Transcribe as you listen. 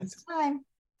It's time.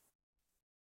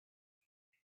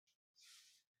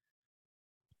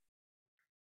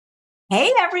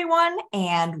 Hey everyone,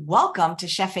 and welcome to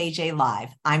Chef AJ Live.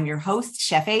 I'm your host,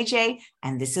 Chef AJ,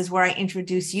 and this is where I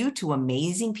introduce you to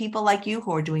amazing people like you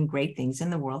who are doing great things in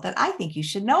the world that I think you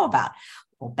should know about.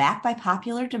 Well, back by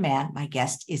popular demand, my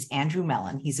guest is Andrew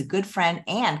Mellen. He's a good friend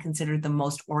and considered the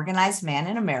most organized man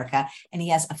in America, and he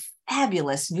has a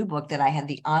fabulous new book that I had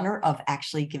the honor of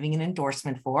actually giving an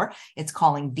endorsement for. It's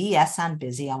calling BS on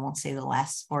Busy. I won't say the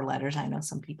last four letters. I know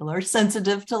some people are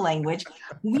sensitive to language.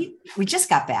 We just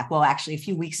got back, well, actually a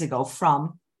few weeks ago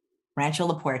from Rancho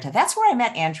La Puerta. That's where I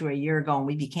met Andrew a year ago, and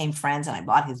we became friends, and I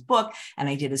bought his book and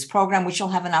I did his program, which you'll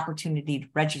have an opportunity to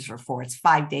register for. It's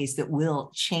 5 days that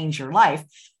will change your life.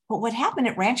 But what happened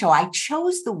at Rancho, I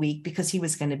chose the week because he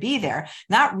was going to be there,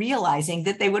 not realizing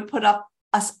that they would put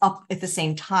us up at the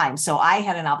same time. So I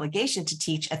had an obligation to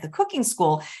teach at the cooking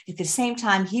school. At the same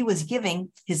time, he was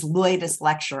giving his latest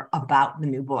lecture about the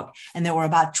new book. And there were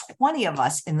about 20 of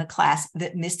us in the class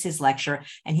that missed his lecture.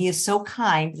 And he is so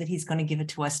kind that he's going to give it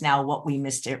to us now, what we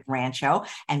missed at Rancho.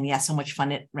 And we had so much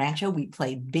fun at Rancho. We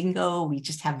played bingo. We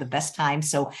just have the best time.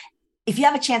 So if you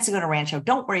have a chance to go to Rancho,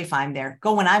 don't worry if I'm there.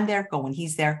 Go when I'm there, go when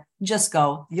he's there. Just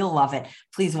go. You'll love it.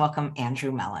 Please welcome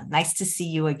Andrew Mellen. Nice to see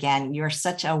you again. You're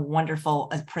such a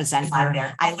wonderful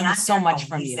presenter. I learned so much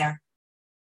from you.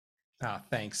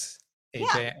 Thanks, AJ.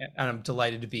 Yeah. And I'm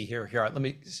delighted to be here. Here, let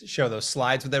me share those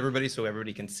slides with everybody so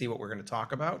everybody can see what we're going to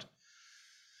talk about.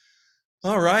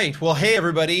 All right. Well, hey,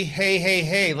 everybody.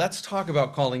 Hey. Let's talk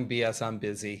about calling BS on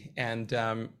busy and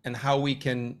how we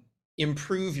can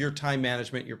improve your time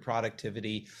management, your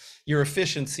productivity, your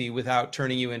efficiency without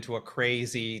turning you into a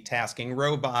crazy tasking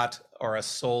robot or a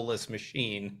soulless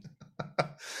machine.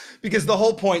 Because the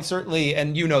whole point, certainly,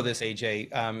 and you know this,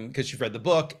 AJ, because you've read the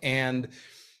book, and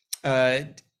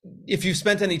if you've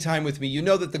spent any time with me, you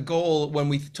know that the goal when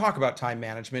we talk about time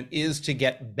management is to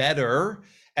get better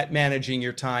at managing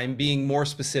your time, being more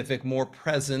specific, more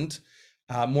present,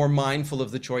 more mindful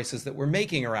of the choices that we're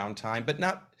making around time, but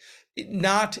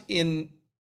not in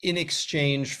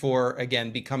exchange for, again,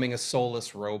 becoming a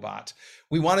soulless robot.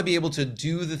 We want to be able to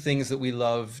do the things that we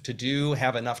love to do,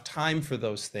 have enough time for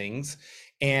those things,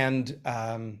 and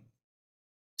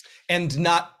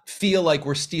not feel like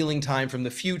we're stealing time from the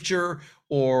future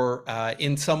or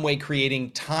in some way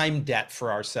creating time debt for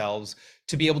ourselves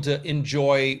to be able to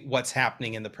enjoy what's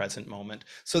happening in the present moment.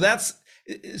 So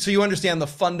you understand the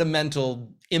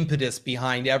fundamental impetus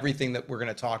behind everything that we're going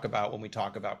to talk about when we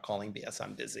talk about calling BS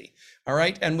on busy. All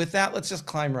right. And with that, let's just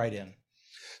climb right in.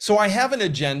 So I have an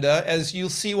agenda. As you'll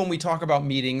see when we talk about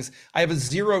meetings, I have a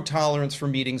zero tolerance for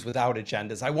meetings without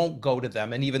agendas. I won't go to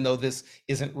them. And even though this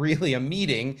isn't really a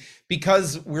meeting,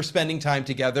 because we're spending time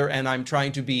together and I'm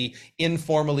trying to be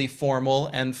informally formal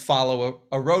and follow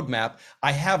a roadmap,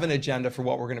 I have an agenda for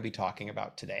what we're going to be talking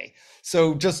about today.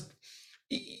 So just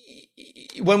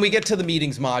when we get to the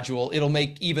meetings module, it'll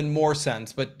make even more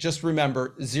sense, but just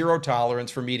remember, zero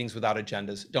tolerance for meetings without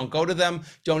agendas. Don't go to them.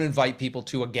 Don't invite people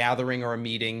to a gathering or a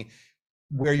meeting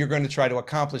where you're going to try to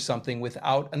accomplish something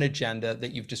without an agenda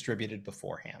that you've distributed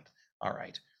beforehand. All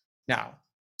right. Now,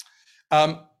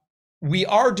 we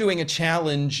are doing a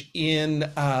challenge in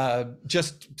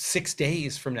just 6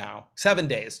 days from now, 7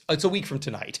 days. It's a week from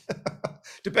tonight,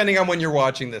 depending on when you're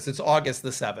watching this. It's August the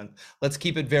 7th. Let's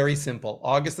keep it very simple.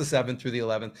 August the 7th through the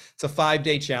 11th. It's a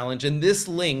 5-day challenge. And this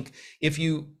link, if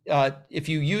you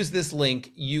use this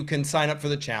link, you can sign up for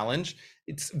the challenge.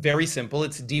 It's very simple.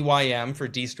 It's DYM for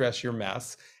De-Stress Your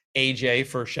Mess. AJ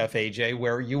for Chef AJ,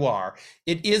 where you are.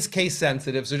 It is case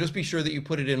sensitive, so just be sure that you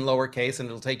put it in lowercase and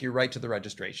it'll take you right to the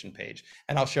registration page.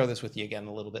 And I'll share this with you again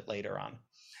a little bit later on.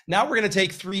 Now we're going to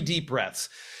take 3 deep breaths.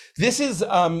 This is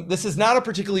not a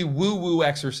particularly woo-woo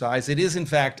exercise. It is, in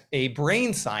fact, a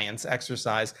brain science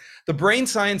exercise. The brain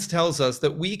science tells us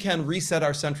that we can reset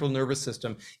our central nervous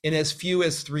system in as few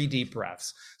as 3 deep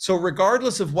breaths. So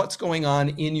regardless of what's going on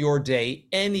in your day,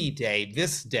 any day,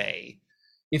 this day,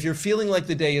 if you're feeling like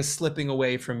the day is slipping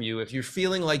away from you, if you're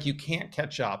feeling like you can't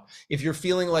catch up, if you're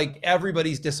feeling like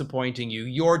everybody's disappointing you,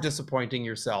 you're disappointing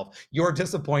yourself, you're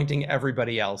disappointing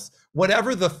everybody else,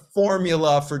 whatever the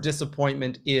formula for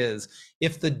disappointment is,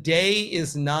 if the day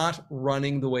is not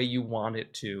running the way you want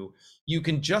it to, you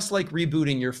can, just like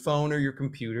rebooting your phone or your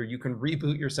computer, you can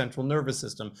reboot your central nervous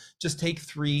system. Just take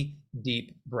 3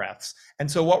 deep breaths.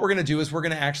 And so what we're going to do is we're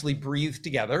going to actually breathe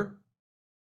together.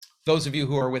 Those of you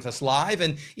who are with us live,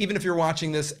 and even if you're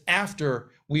watching this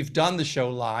after we've done the show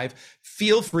live,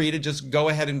 feel free to just go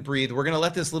ahead and breathe. We're going to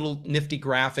let this little nifty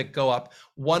graphic go up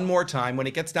one more time. When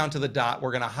it gets down to the dot,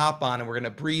 we're going to hop on and we're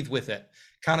going to breathe with it.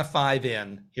 Count of 5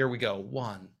 in. Here we go.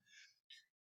 1,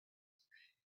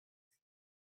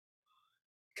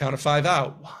 Count of 5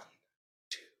 out. 1,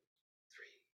 2, 3,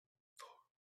 4.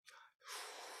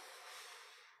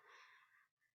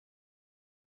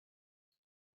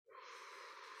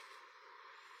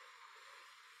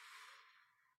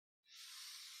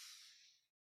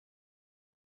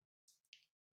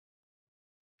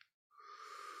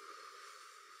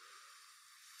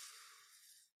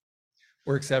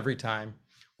 Works every time.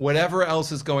 Whatever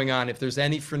else is going on, if there's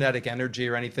any frenetic energy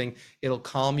or anything, it'll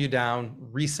calm you down,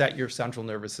 reset your central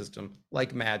nervous system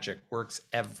like magic. Works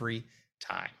every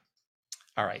time.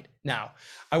 All right. Now,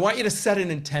 I want you to set an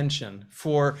intention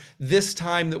for this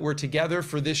time that we're together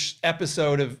for this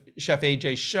episode of Chef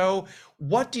AJ's show.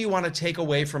 What do you want to take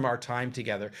away from our time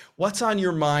together? What's on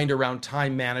your mind around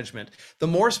time management? The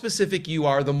more specific you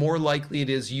are, the more likely it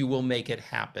is you will make it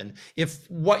happen. If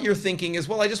what you're thinking is,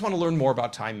 well, I just want to learn more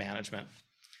about time management,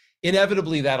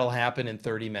 inevitably that'll happen in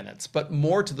 30 minutes. But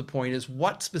more to the point is,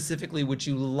 what specifically would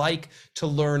you like to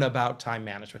learn about time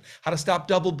management? How to stop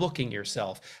double booking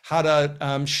yourself, how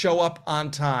to show up on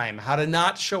time, how to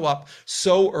not show up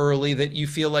so early that you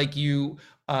feel like you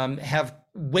have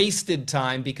wasted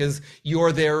time because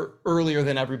you're there earlier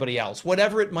than everybody else.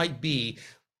 Whatever it might be,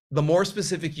 the more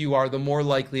specific you are, the more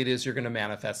likely it is you're going to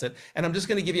manifest it. And I'm just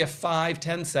going to give you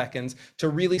 5-10 seconds to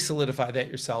really solidify that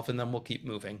yourself, and then we'll keep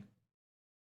moving.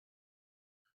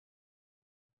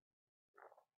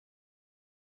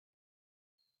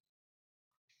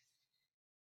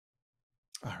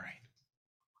 All right.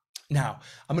 Now,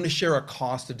 I'm going to share a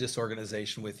cost of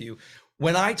disorganization with you.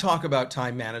 When I talk about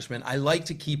time management, I like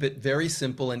to keep it very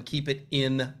simple and keep it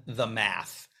in the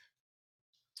math.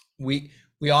 We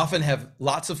often have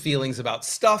lots of feelings about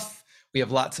stuff. We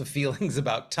have lots of feelings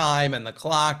about time and the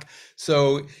clock.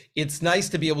 So it's nice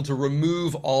to be able to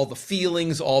remove all the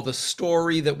feelings, all the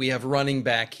story that we have running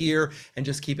back here, and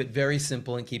just keep it very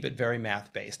simple and keep it very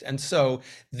math-based. And so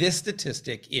this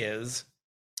statistic is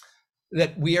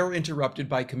that we are interrupted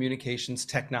by communications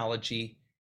technology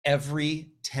every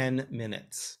 10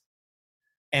 minutes.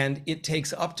 And it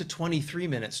takes up to 23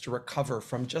 minutes to recover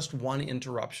from just one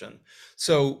interruption.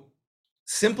 So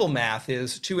simple math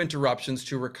is 2 interruptions,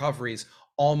 2 recoveries,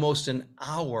 almost an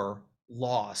hour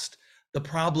lost. The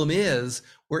problem is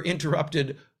we're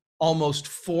interrupted almost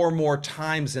 4 more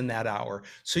times in that hour.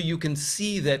 So you can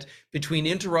see that between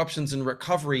interruptions and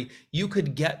recovery, you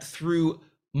could get through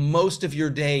most of your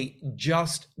day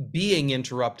just being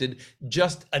interrupted,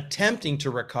 just attempting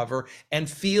to recover, and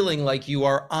feeling like you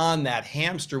are on that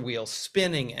hamster wheel,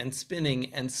 spinning and spinning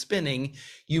and spinning.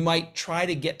 You might try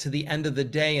to get to the end of the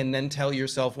day and then tell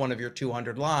yourself one of your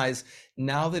 200 lies.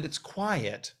 Now that it's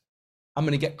quiet, I'm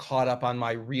going to get caught up on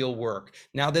my real work.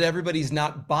 Now that everybody's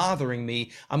not bothering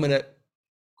me, I'm going to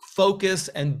focus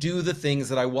and do the things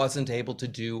that I wasn't able to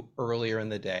do earlier in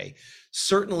the day.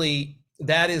 Certainly,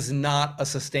 that is not a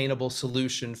sustainable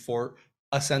solution for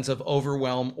a sense of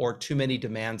overwhelm or too many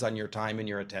demands on your time and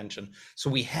your attention. So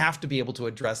we have to be able to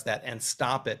address that and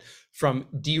stop it from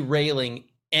derailing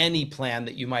any plan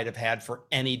that you might have had for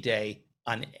any day,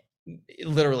 on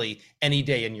literally any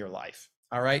day in your life.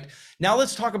 All right. Now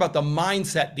let's talk about the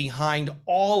mindset behind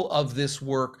all of this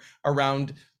work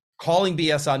around calling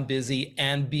BS on busy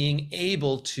and being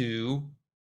able to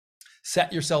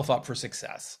set yourself up for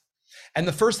success. And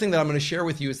the first thing that I'm going to share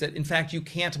with you is that, in fact, you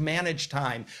can't manage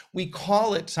time. We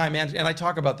call it time management, and I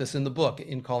talk about this in the book,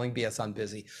 in Calling BS on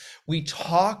Busy. We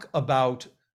talk about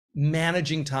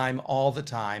managing time all the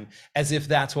time as if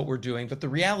that's what we're doing. But the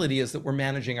reality is that we're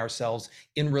managing ourselves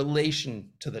in relation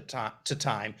to the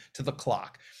time, to the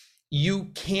clock. You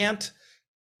can't,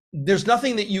 there's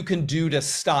nothing that you can do to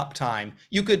stop time.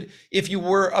 You could, if you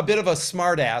were a bit of a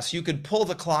smartass, you could pull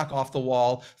the clock off the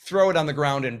wall, throw it on the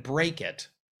ground and break it,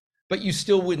 but you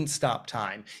still wouldn't stop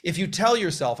time. If you tell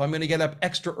yourself, I'm going to get up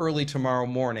extra early tomorrow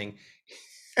morning,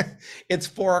 it's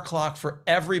 4 o'clock for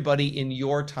everybody in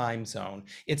your time zone.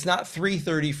 It's not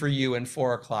 3:30 for you and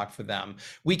 4 o'clock for them.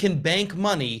 We can bank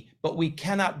money, but we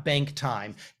cannot bank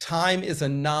time. Time is a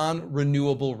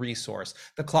non-renewable resource.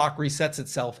 The clock resets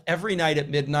itself every night at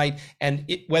midnight, and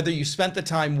whether you spent the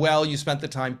time well, you spent the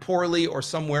time poorly, or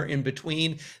somewhere in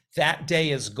between, that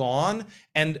day is gone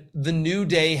and the new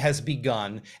day has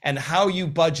begun. And how you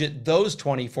budget those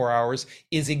 24 hours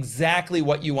is exactly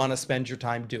what you want to spend your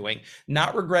time doing.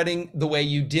 Not regretting the way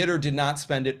you did or did not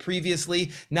spend it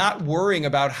previously, not worrying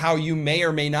about how you may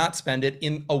or may not spend it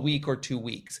in a week or 2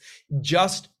 weeks.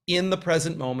 Just in the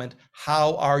present moment,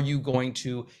 how are you going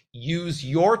to use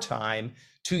your time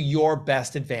to your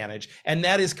best advantage? And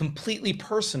that is completely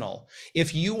personal.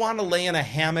 If you want to lay in a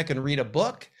hammock and read a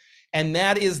book, and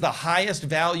that is the highest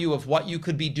value of what you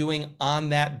could be doing on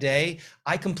that day,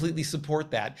 I completely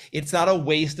support that. It's not a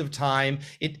waste of time.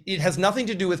 It has nothing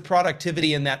to do with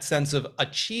productivity in that sense of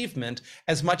achievement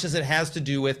as much as it has to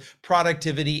do with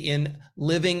productivity in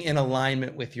living in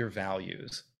alignment with your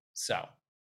values. So,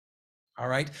 all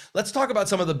right, let's talk about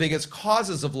some of the biggest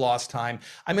causes of lost time.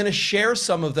 I'm going to share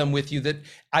some of them with you that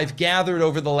I've gathered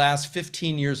over the last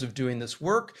 15 years of doing this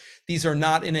work. These are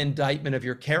not an indictment of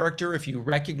your character. If you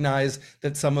recognize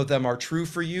that some of them are true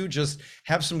for you, just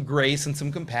have some grace and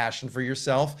some compassion for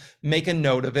yourself, make a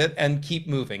note of it, and keep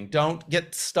moving. Don't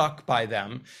get stuck by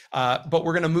them, but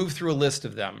we're going to move through a list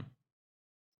of them.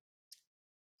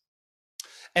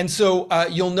 And so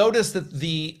you'll notice that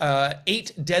the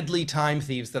 8 deadly time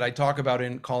thieves that I talk about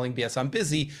in Calling BS I'm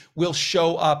Busy will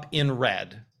show up in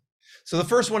red. So the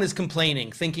first one is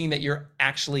complaining, thinking that you're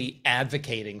actually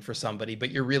advocating for somebody,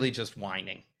 but you're really just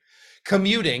whining.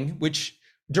 Commuting, which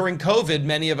during COVID,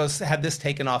 many of us had this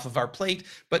taken off of our plate,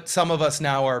 but some of us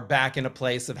now are back in a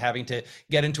place of having to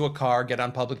get into a car, get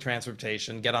on public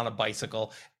transportation, get on a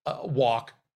bicycle,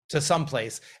 walk to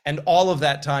someplace, and all of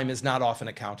that time is not often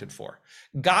accounted for.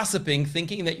 Gossiping,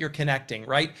 thinking that you're connecting,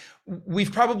 right? We've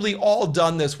probably all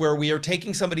done this where we are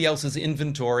taking somebody else's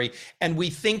inventory and we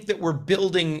think that we're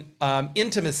building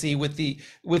intimacy with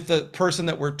the person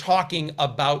that we're talking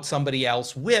about somebody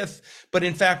else with, but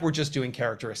in fact, we're just doing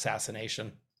character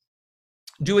assassination.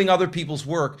 Doing other people's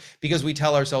work because we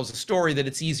tell ourselves a story that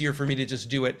it's easier for me to just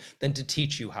do it than to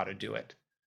teach you how to do it.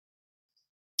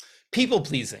 People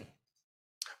pleasing.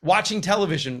 Watching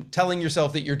television, telling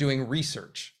yourself that you're doing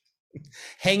research.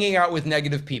 Hanging out with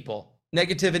negative people.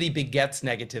 Negativity begets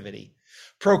negativity.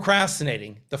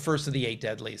 Procrastinating, the first of the 8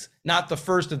 deadlies. Not the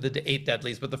first of the 8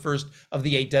 deadlies, but the first of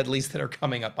the 8 deadlies that are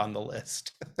coming up on the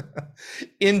list.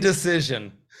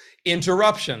 Indecision.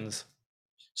 Interruptions.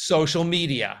 Social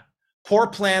media. Poor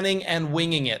planning and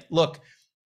winging it. Look,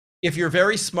 if you're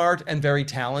very smart and very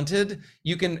talented,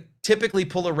 you can typically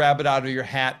pull a rabbit out of your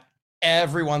hat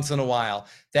every once in a while.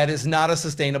 That is not a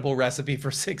sustainable recipe for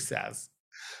success.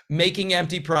 Making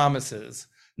empty promises,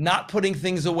 not putting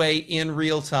things away in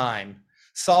real time,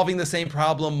 solving the same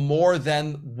problem more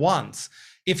than once.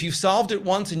 If you solved it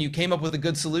once and you came up with a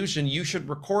good solution, you should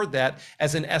record that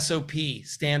as an SOP,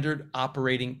 standard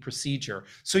operating procedure.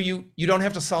 So you don't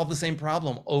have to solve the same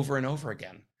problem over and over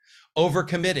again.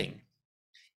 Overcommitting,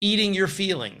 eating your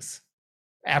feelings.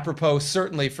 Apropos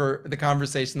certainly for the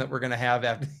conversation that we're going to have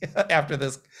after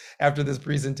this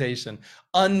presentation.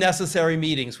 Unnecessary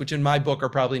meetings, which in my book are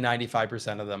probably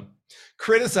 95% of them.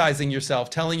 Criticizing yourself,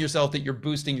 telling yourself that you're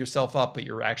boosting yourself up, but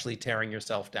you're actually tearing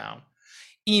yourself down.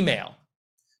 Email.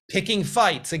 Picking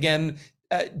fights. Again,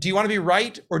 do you want to be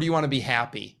right or do you want to be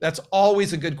happy? That's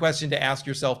always a good question to ask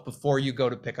yourself before you go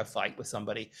to pick a fight with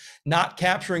somebody. Not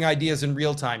capturing ideas in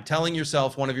real time, telling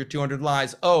yourself one of your 200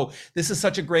 lies. Oh, this is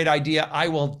such a great idea. I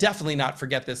will definitely not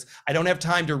forget this. I don't have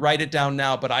time to write it down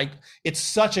now, but it's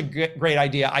such a great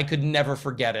idea. I could never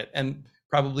forget it. And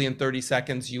probably in 30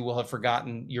 seconds, you will have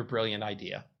forgotten your brilliant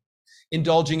idea.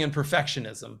 Indulging in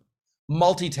perfectionism,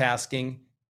 multitasking,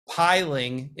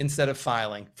 piling instead of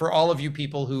filing. For all of you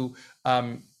people who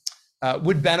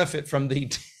would benefit from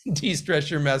the De-Stress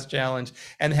Your Mess Challenge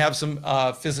and have some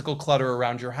physical clutter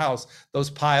around your house, those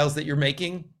piles that you're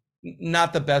making,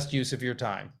 not the best use of your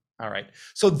time. All right.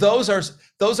 So those are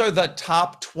the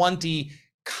top 20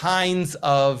 kinds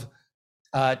of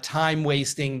time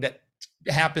wasting that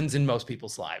happens in most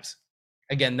people's lives.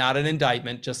 Again, not an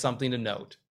indictment, just something to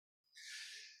note.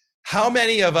 How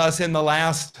many of us in the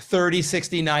last 30,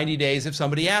 60, 90 days, if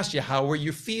somebody asked you, how were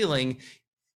you feeling?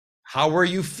 How were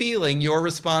you feeling? Your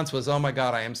response was, oh my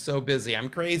God, I am so busy. I'm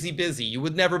crazy busy. You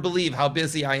would never believe how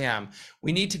busy I am.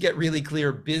 We need to get really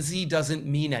clear. Busy doesn't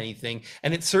mean anything.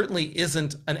 And it certainly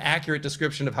isn't an accurate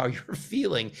description of how you're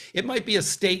feeling. It might be a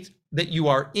state that you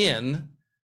are in,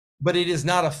 but it is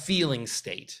not a feeling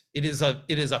state. It is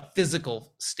a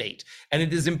physical state. And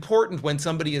it is important when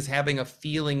somebody is having a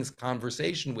feelings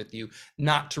conversation with you,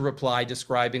 not to reply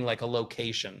describing like a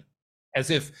location,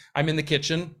 as if I'm in the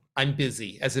kitchen, I'm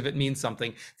busy, as if it means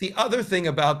something. The other thing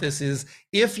about this is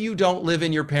if you don't live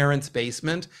in your parents'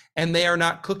 basement and they are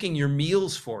not cooking your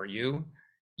meals for you,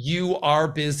 you are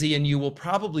busy and you will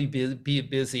probably be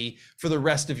busy for the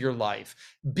rest of your life.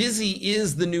 Busy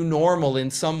is the new normal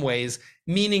in some ways,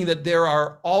 meaning that there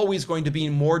are always going to be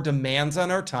more demands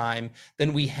on our time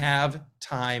than we have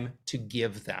time to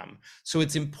give them. So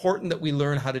it's important that we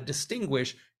learn how to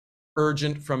distinguish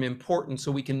urgent from important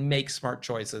so we can make smart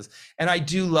choices. And I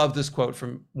do love this quote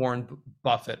from Warren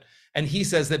Buffett. And he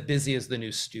says that busy is the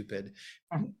new stupid.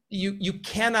 You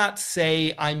cannot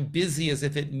say I'm busy as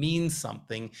if it means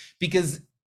something, because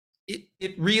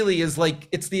it really is like,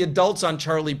 it's the adults on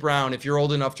Charlie Brown, if you're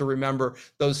old enough to remember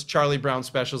those Charlie Brown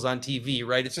specials on TV,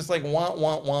 right? It's just like wah,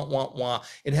 wah, wah, wah, wah.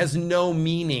 It has no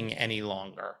meaning any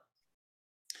longer.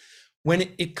 When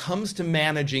it comes to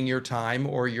managing your time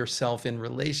or yourself in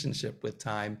relationship with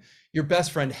time, your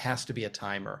best friend has to be a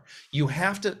timer. You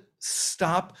have to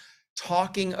stop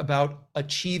talking about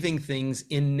achieving things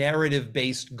in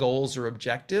narrative-based goals or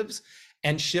objectives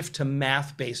and shift to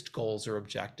math-based goals or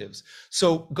objectives.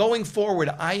 So going forward,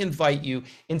 I invite you,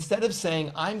 instead of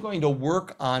saying, I'm going to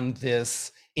work on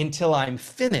this until I'm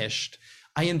finished,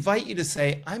 I invite you to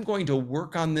say, I'm going to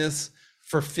work on this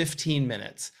for 15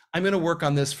 minutes. I'm going to work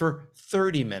on this for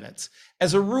 30 minutes.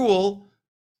 As a rule,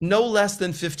 no less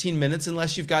than 15 minutes,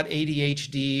 unless you've got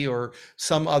ADHD or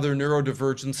some other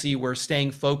neurodivergency where staying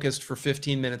focused for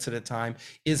 15 minutes at a time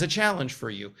is a challenge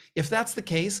for you. If that's the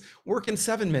case, work in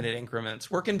 7-minute increments,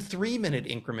 work in 3-minute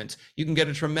increments. You can get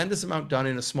a tremendous amount done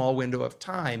in a small window of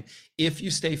time if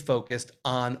you stay focused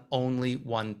on only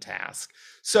one task.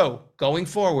 So going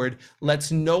forward,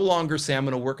 let's no longer say I'm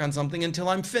going to work on something until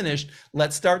I'm finished.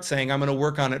 Let's start saying I'm going to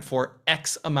work on it for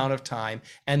X amount of time,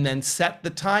 and then set the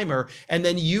timer. And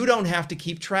then you don't have to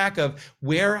keep track of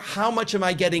how much am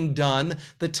I getting done.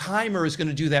 The timer is going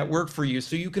to do that work for you,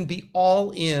 so you can be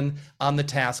all in on the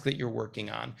task that you're working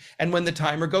on. And when the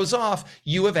timer goes off,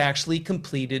 you have actually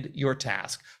completed your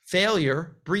task.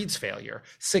 Failure breeds failure.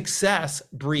 Success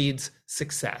breeds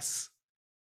success.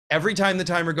 Every time the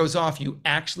timer goes off, you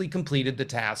actually completed the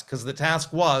task, because the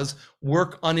task was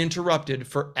work uninterrupted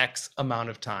for X amount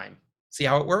of time. See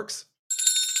how it works?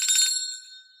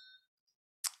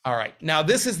 All right, now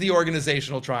this is the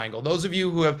organizational triangle. Those of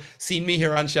you who have seen me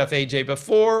here on Chef AJ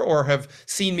before, or have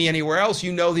seen me anywhere else,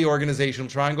 you know the organizational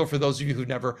triangle. For those of you who've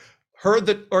never heard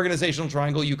the organizational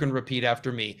triangle, you can repeat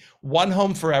after me. One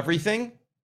home for everything,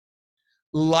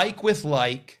 like with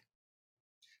like,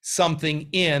 something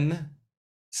in,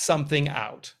 something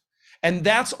out. And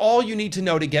that's all you need to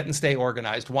know to get and stay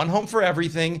organized. One home for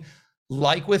everything,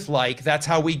 like with like, that's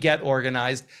how we get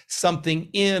organized. Something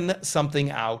in, something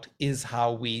out is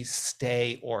how we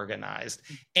stay organized.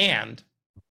 And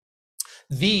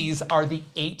these are the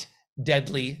 8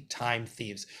 deadly time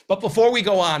thieves. But before we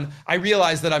go on, I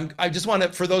realize that I just want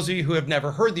to, for those of you who have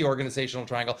never heard the organizational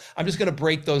triangle, I'm just going to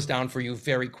break those down for you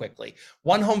very quickly.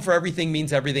 One home for everything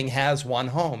means everything has one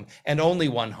home and only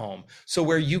one home. So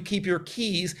where you keep your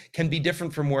keys can be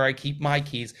different from where I keep my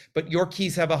keys, but your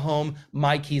keys have a home,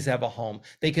 my keys have a home.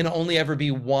 They can only ever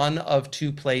be one of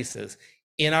 2 places: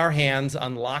 in our hands,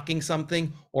 unlocking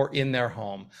something, or in their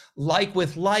home. Like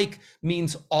with like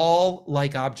means all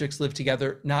like objects live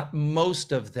together, not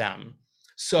most of them.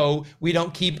 So we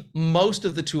don't keep most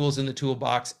of the tools in the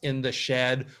toolbox in the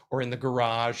shed or in the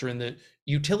garage or in the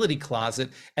utility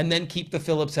closet, and then keep the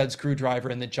Phillips head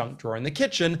screwdriver in the junk drawer in the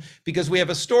kitchen, because we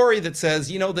have a story that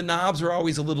says, you know, the knobs are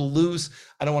always a little loose.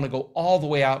 I don't want to go all the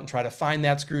way out and try to find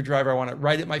that screwdriver. I want it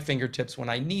right at my fingertips when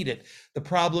I need it. The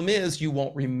problem is you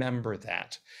won't remember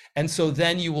that. And so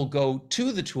then you will go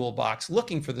to the toolbox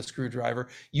looking for the screwdriver.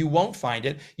 You won't find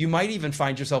it. You might even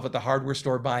find yourself at the hardware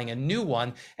store buying a new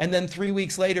one. And then 3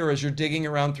 weeks later, as you're digging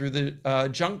around through the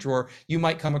junk drawer, you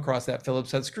might come across that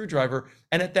Phillips head screwdriver.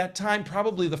 And at that time,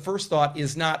 probably the first thought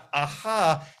is not,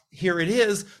 aha, here it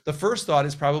is. The first thought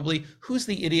is probably, who's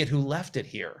the idiot who left it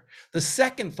here? The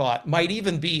second thought might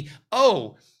even be,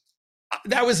 oh,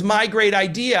 that was my great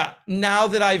idea. Now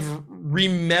that I've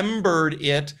remembered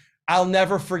it, I'll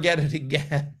never forget it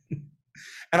again.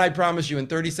 And I promise you, in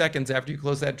 30 seconds after you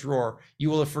close that drawer, you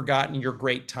will have forgotten your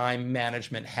great time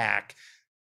management hack.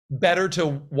 Better to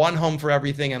one home for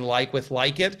everything and like with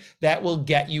like it. That will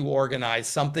get you organized.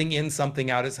 Something in,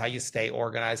 something out is how you stay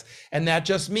organized. And that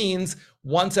just means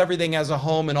once everything has a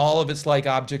home and all of its like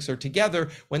objects are together,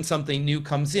 when something new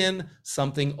comes in,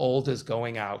 something old is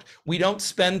going out. We don't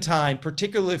spend time,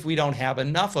 particularly if we don't have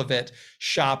enough of it,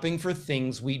 shopping for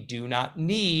things we do not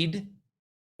need,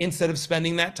 instead of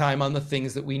spending that time on the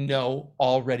things that we know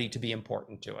already to be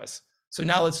important to us. So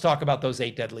now let's talk about those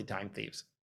 8 deadly time thieves.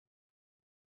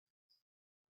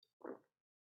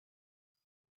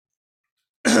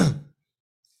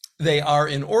 They are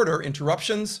in order: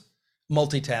 interruptions,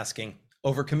 multitasking,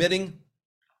 overcommitting,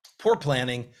 poor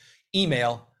planning,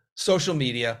 email, social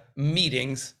media,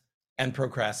 meetings, and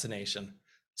procrastination.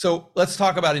 So let's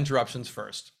talk about interruptions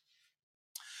first.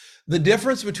 The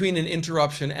difference between an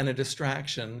interruption and a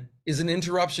distraction is an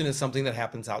interruption is something that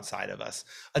happens outside of us.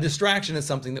 A distraction is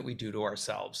something that we do to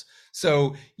ourselves.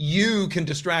 So you can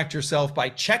distract yourself by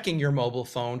checking your mobile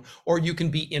phone, or you can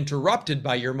be interrupted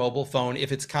by your mobile phone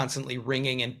if it's constantly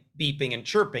ringing and beeping and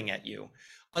chirping at you.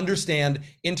 Understand,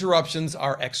 interruptions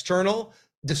are external,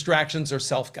 distractions are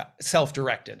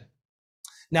self-directed.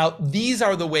 Now, these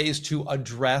are the ways to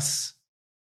address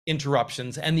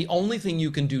interruptions, and the only thing you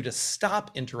can do to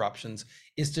stop interruptions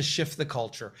is to shift the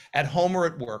culture at home or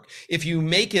at work. If you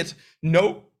make it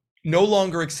no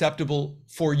longer acceptable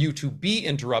for you to be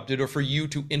interrupted or for you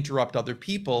to interrupt other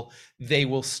people, they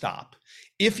will stop.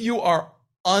 If you are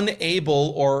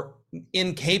unable or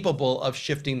incapable of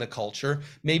shifting the culture,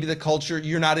 maybe the culture,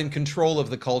 you're not in control of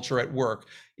the culture at work.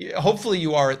 Hopefully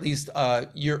you are, at least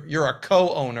you're a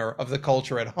co-owner of the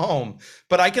culture at home.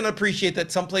 But I can appreciate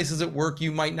that some places at work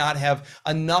you might not have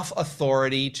enough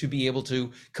authority to be able to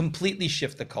completely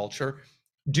shift the culture.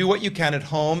 Do what you can at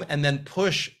home and then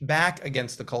push back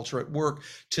against the culture at work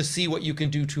to see what you can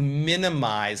do to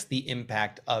minimize the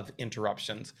impact of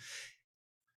interruptions.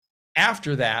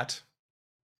 After that,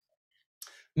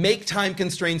 make time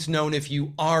constraints known if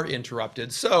you are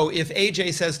interrupted. So if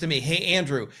AJ says to me, hey,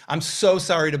 Andrew, I'm so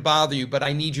sorry to bother you, but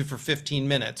I need you for 15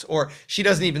 minutes. Or she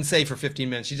doesn't even say for 15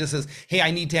 minutes. She just says, hey,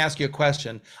 I need to ask you a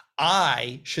question.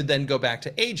 I should then go back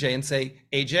to AJ and say,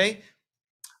 AJ,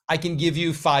 I can give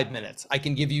you 5 minutes. I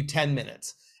can give you 10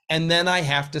 minutes. And then I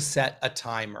have to set a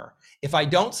timer. If I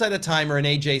don't set a timer and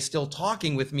AJ is still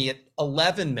talking with me at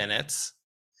 11 minutes,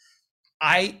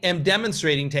 I am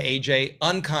demonstrating to AJ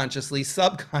unconsciously,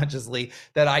 subconsciously,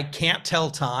 that I can't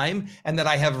tell time and that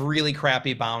I have really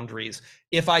crappy boundaries.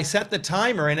 If I set the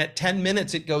timer and at 10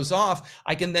 minutes it goes off,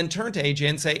 I can then turn to AJ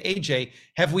and say, AJ,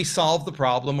 have we solved the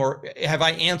problem, or have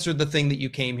I answered the thing that you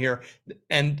came here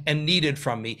and needed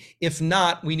from me? If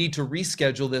not, we need to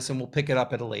reschedule this and we'll pick it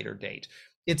up at a later date.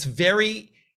 It's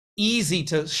very easy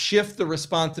to shift the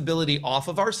responsibility off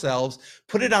of ourselves,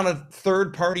 put it on a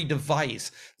third-party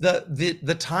device.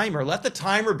 The timer, let the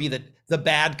timer be the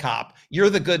bad cop. You're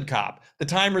the good cop. The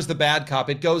timer's the bad cop.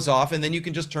 It goes off, and then you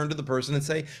can just turn to the person and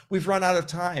say, we've run out of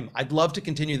time. I'd love to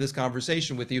continue this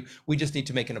conversation with you. We just need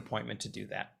to make an appointment to do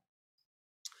that.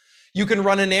 You can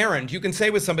run an errand. You can say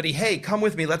with somebody, hey, come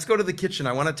with me. Let's go to the kitchen.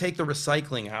 I want to take the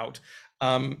recycling out.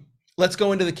 Let's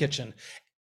go into the kitchen.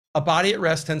 A body at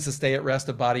rest tends to stay at rest.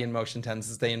 A body in motion tends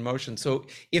to stay in motion. So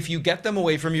if you get them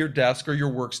away from your desk or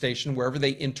your workstation, wherever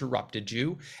they interrupted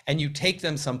you, and you take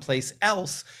them someplace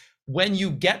else, when you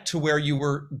get to where you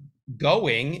were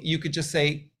going, you could just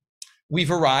say, we've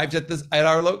arrived at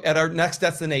our next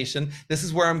destination. This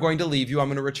is where I'm going to leave you. I'm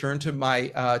going to return to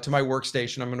my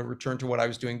workstation. I'm going to return to what I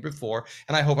was doing before.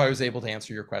 And I hope I was able to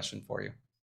answer your question for you.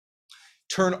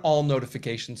 Turn all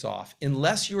notifications off.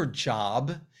 Unless your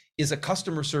job is a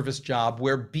customer service job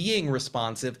where being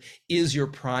responsive is your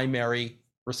primary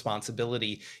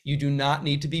responsibility, you do not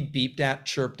need to be beeped at,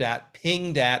 chirped at,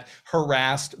 pinged at,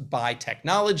 harassed by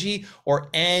technology or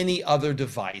any other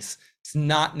device. It's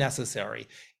not necessary.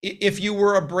 If you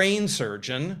were a brain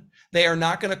surgeon, they are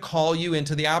not going to call you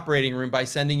into the operating room by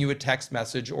sending you a text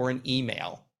message or an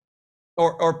email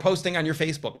or posting on your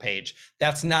Facebook page.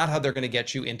 That's not how they're going to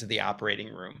get you into the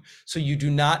operating room. So you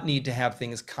do not need to have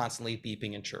things constantly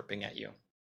beeping and chirping at you.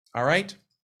 All right?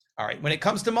 All right. When it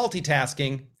comes to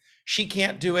multitasking, she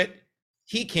can't do it.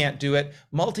 He can't do it.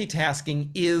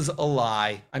 Multitasking is a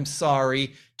lie. I'm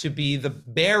sorry to be the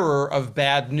bearer of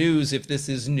bad news if this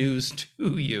is news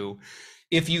to you.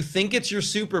 If you think it's your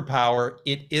superpower,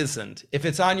 it isn't. If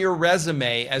it's on your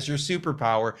resume as your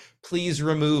superpower, please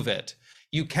remove it.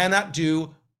 You cannot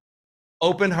do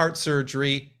open heart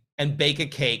surgery and bake a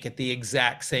cake at the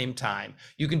exact same time.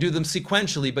 You can do them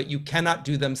sequentially, but you cannot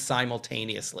do them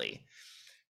simultaneously.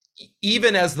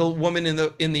 Even as the woman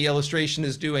in the illustration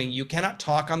is doing, you cannot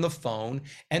talk on the phone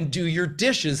and do your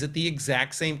dishes at the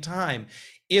exact same time.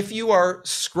 If you are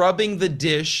scrubbing the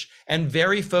dish and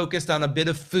very focused on a bit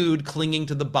of food clinging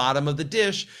to the bottom of the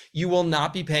dish, you will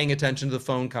not be paying attention to the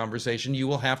phone conversation. You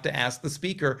will have to ask the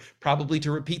speaker probably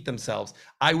to repeat themselves.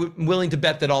 I'm willing to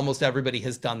bet that almost everybody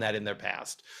has done that in their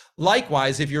past.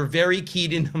 Likewise, if you're very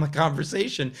keyed into the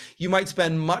conversation, you might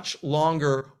spend much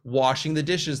longer washing the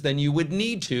dishes than you would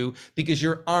need to because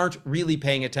you aren't really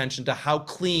paying attention to how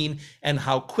clean and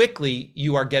how quickly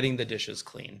you are getting the dishes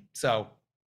clean. So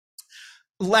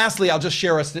lastly, I'll just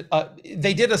share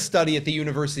they did a study at the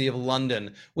University of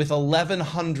London with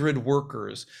 1,100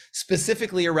 workers,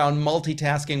 specifically around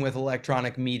multitasking with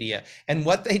electronic media. And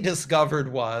what they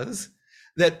discovered was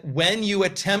that when you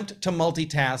attempt to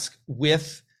multitask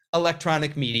with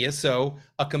electronic media, so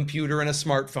a computer and a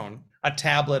smartphone, a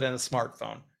tablet, and a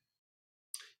smartphone.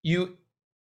 You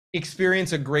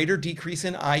experience a greater decrease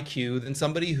in IQ than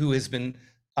somebody who has been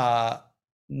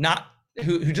not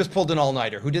who just pulled an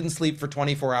all-nighter, who didn't sleep for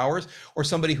 24 hours, or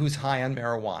somebody who's high on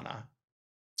marijuana.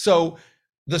 So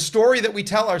the story that we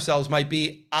tell ourselves might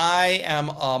be, I am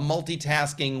a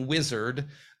multitasking wizard.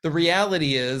 The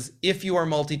reality is, if you are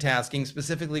multitasking,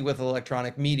 specifically with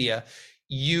electronic media,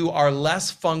 you are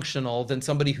less functional than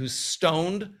somebody who's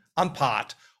stoned on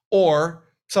pot or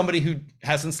somebody who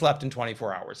hasn't slept in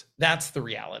 24 hours. That's the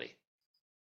reality.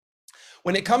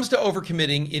 When it comes to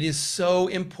overcommitting, it is so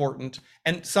important.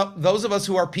 And those of us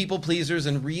who are people pleasers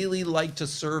and really like to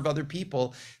serve other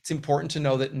people, it's important to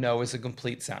know that no is a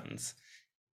complete sentence.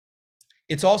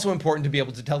 It's also important to be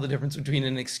able to tell the difference between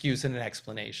an excuse and an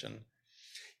explanation.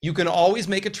 You can always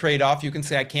make a trade-off. You can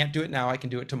say, I can't do it now. I can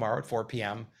do it tomorrow at 4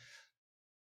 p.m.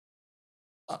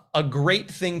 A great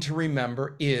thing to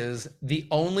remember is the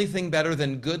only thing better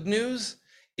than good news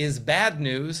is bad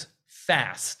news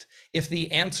fast. If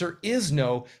the answer is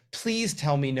no, please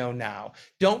tell me no now.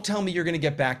 Don't tell me you're going to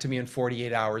get back to me in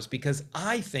 48 hours, because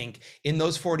I think in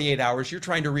those 48 hours, you're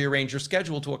trying to rearrange your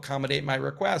schedule to accommodate my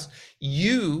request.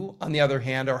 You, on the other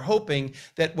hand, are hoping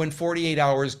that when 48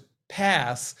 hours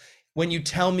pass, when you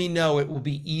tell me no, it will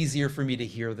be easier for me to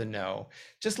hear the no.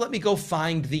 Just let me go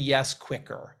find the yes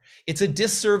quicker. It's a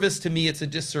disservice to me. It's a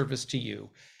disservice to you.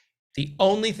 The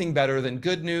only thing better than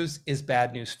good news is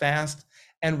bad news fast.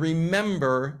 And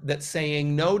remember that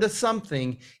saying no to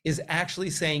something is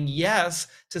actually saying yes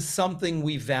to something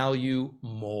we value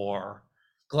more.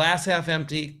 Glass half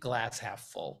empty, glass half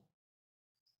full.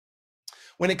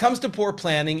 When it comes to poor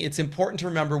planning, it's important to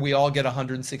remember we all get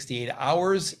 168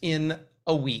 hours in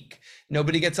a week.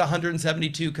 Nobody gets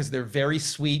 172 because they're very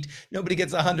sweet. Nobody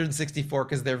gets 164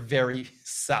 because they're very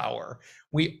sour.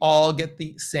 We all get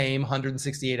the same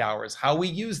 168 hours. How we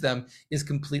use them is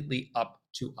completely up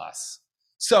to us.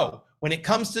 So when it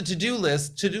comes to to-do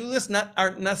lists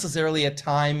aren't necessarily a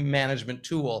time management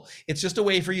tool. It's just a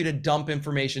way for you to dump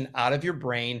information out of your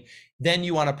brain. Then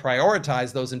you want to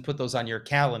prioritize those and put those on your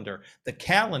calendar. The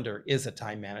calendar is a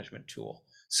time management tool.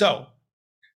 So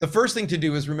the first thing to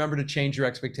do is remember to change your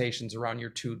expectations around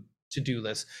your to-do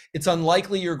list. It's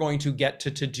unlikely you're going to get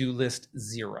to-do list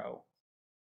 0.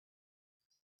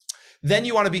 Then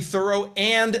you want to be thorough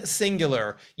and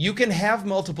singular. You can have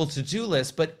multiple to-do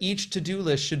lists, but each to-do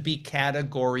list should be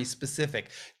category specific.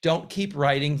 Don't keep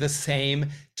writing the same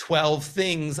 12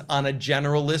 things on a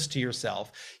general list to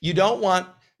yourself. You don't want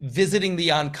visiting the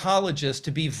oncologist to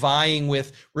be vying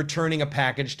with returning a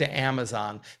package to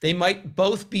Amazon. They might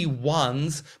both be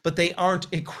ones, but they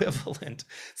aren't equivalent.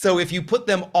 So if you put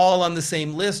them all on the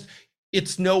same list,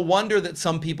 it's no wonder that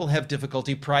some people have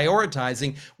difficulty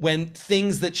prioritizing when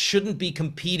things that shouldn't be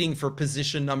competing for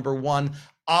position number 1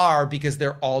 are, because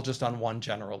they're all just on one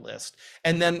general list.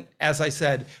 And then, as I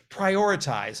said,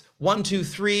 prioritize 1, 2,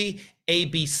 3, A,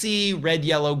 B, C, red,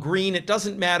 yellow, green. It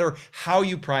doesn't matter how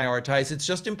you prioritize. It's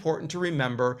just important to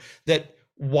remember that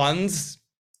ones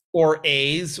or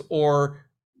A's or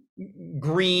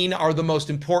green are the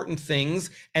most important things,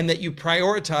 and that you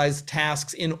prioritize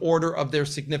tasks in order of their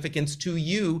significance to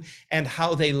you and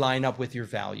how they line up with your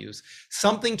values.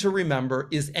 Something to remember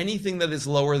is anything that is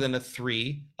lower than a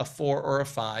 3, a 4, or a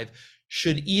 5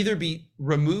 should either be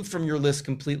removed from your list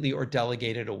completely or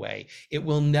delegated away. It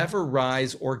will never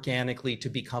rise organically to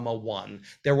become a 1.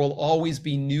 There will always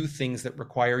be new things that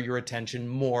require your attention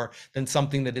more than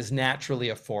something that is naturally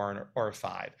a 4 or a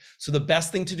 5. So the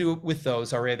best thing to do with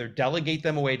those are either delegate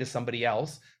them away to somebody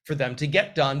else for them to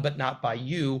get done, but not by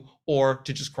you, or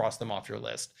to just cross them off your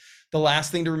list. The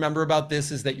last thing to remember about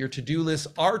this is that your to-do lists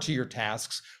are to your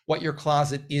tasks what your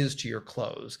closet is to your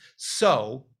clothes.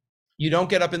 So you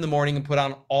don't get up in the morning and put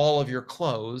on all of your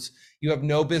clothes. You have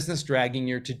no business dragging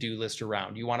your to-do list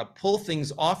around. You want to pull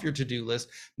things off your to-do list,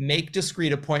 make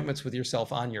discrete appointments with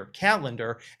yourself on your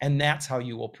calendar, and that's how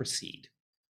you will proceed.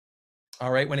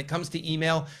 All right, when it comes to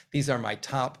email, these are my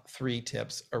top 3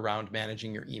 tips around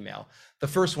managing your email. The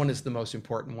first one is the most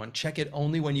important one. Check it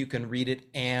only when you can read it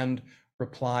and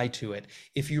reply to it.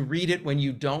 If you read it when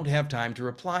you don't have time to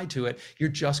reply to it, you're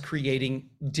just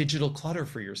creating digital clutter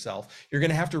for yourself. You're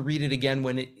going to have to read it again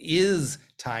when it is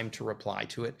time to reply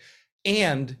to it.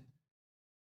 And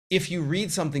if you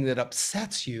read something that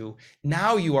upsets you,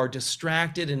 now you are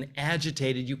distracted and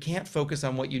agitated. You can't focus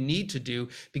on what you need to do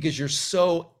because you're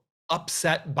so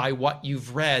upset by what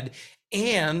you've read.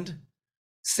 And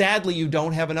sadly, you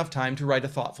don't have enough time to write a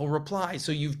thoughtful reply.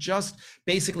 So you've just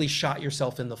basically shot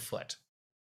yourself in the foot.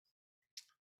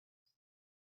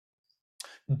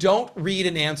 Don't read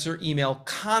and answer email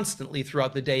constantly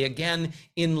throughout the day, again,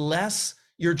 unless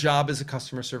your job is a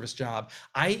customer service job.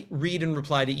 I read and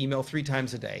reply to email 3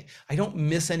 times a day. I don't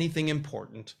miss anything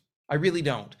important. I really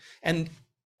don't. And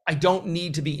I don't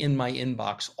need to be in my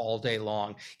inbox all day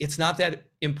long. It's not that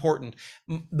important.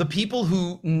 The people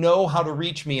who know how to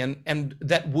reach me and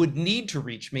that would need to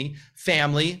reach me,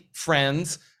 family,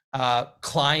 friends,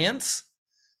 clients,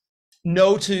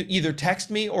 know to either text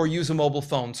me or use a mobile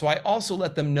phone. So I also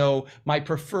let them know my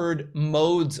preferred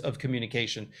modes of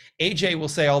communication. AJ will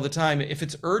say all the time, if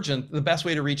it's urgent, the best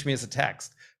way to reach me is a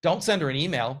text. Don't send her an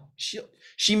email.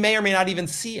 She may or may not even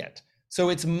see it. So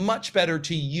it's much better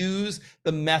to use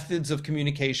the methods of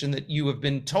communication that you have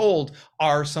been told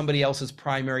are somebody else's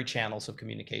primary channels of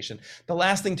communication. The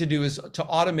last thing to do is to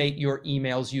automate your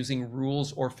emails using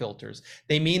rules or filters.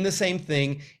 They mean the same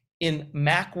thing. In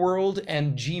Macworld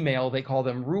and Gmail, they call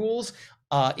them rules.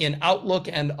 In Outlook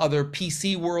and other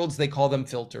PC worlds, they call them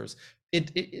filters.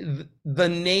 The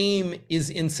name is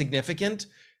insignificant.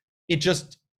 It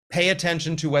just pay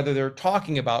attention to whether they're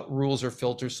talking about rules or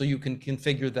filters so you can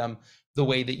configure them the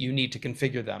way that you need to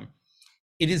configure them.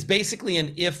 It is basically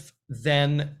an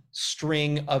if-then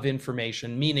string of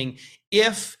information, meaning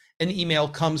if an email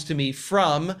comes to me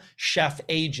from Chef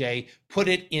AJ, put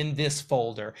it in this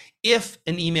folder. If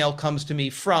an email comes to me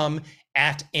from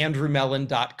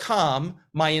 @andrewmellen.com,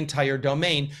 my entire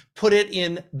domain, put it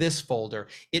in this folder.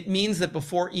 It means that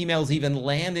before emails even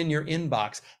land in your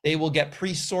inbox, they will get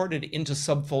pre-sorted into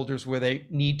subfolders where they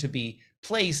need to be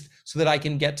placed so that I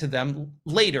can get to them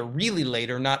later, really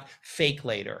later, not fake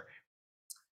later.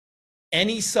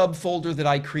 Any subfolder that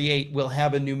I create will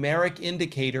have a numeric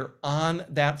indicator on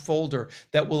that folder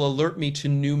that will alert me to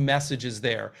new messages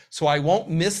there. So I won't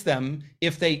miss them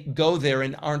if they go there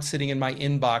and aren't sitting in my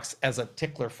inbox as a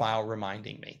tickler file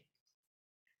reminding me.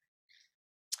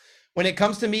 When it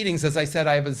comes to meetings, as I said,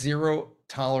 I have a zero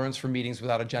tolerance for meetings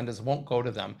without agendas, won't go to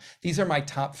them. These are my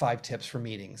top 5 tips for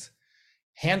meetings.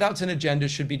 Handouts and agendas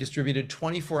should be distributed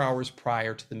 24 hours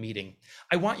prior to the meeting.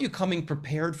 I want you coming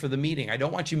prepared for the meeting. I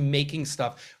don't want you making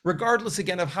stuff, regardless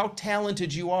again of how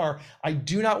talented you are. I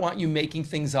do not want you making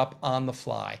things up on the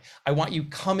fly. I want you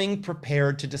coming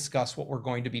prepared to discuss what we're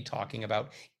going to be talking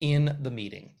about in the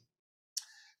meeting.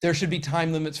 There should be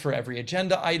time limits for every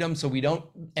agenda item so we don't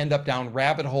end up down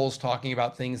rabbit holes talking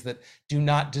about things that do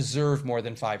not deserve more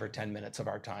than 5 or 10 minutes of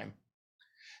our time.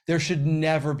 There should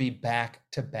never be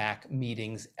back-to-back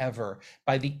meetings ever.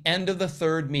 By the end of the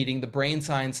 3rd meeting, the brain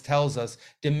science tells us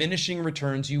diminishing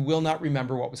returns, you will not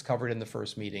remember what was covered in the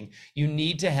first meeting. You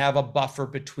need to have a buffer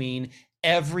between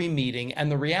every meeting.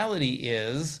 And the reality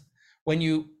is, when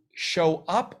you show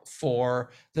up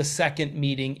for the 2nd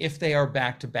meeting, if they are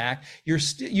back-to-back,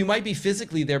 you might be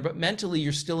physically there, but mentally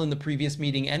you're still in the previous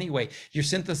meeting anyway. You're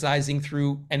synthesizing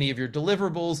through any of your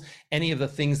deliverables, any of the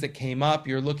things that came up.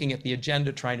 You're looking at the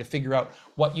agenda, trying to figure out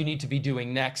what you need to be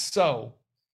doing next. So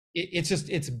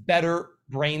it's better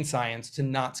brain science to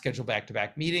not schedule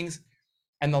back-to-back meetings.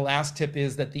 And the last tip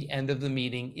is that the end of the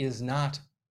meeting is not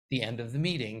the end of the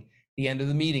meeting. The end of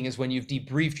the meeting is when you've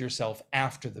debriefed yourself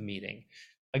after the meeting.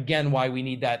 Again, why we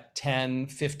need that 10,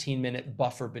 15-minute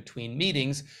buffer between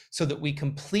meetings so that we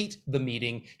complete the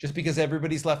meeting. Just because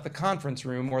everybody's left the conference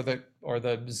room or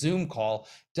the Zoom call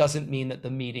doesn't mean that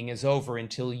the meeting is over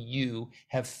until you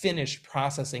have finished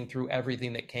processing through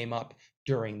everything that came up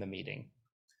during the meeting.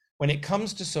 When it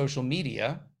comes to social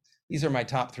media, these are my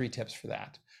top 3 tips for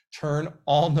that. Turn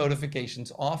all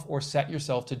notifications off or set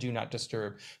yourself to do not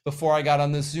disturb. Before I got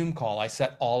on this Zoom call, I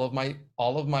set all of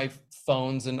my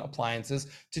phones and appliances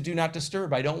to do not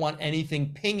disturb. I don't want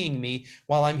anything pinging me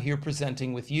while I'm here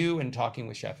presenting with you and talking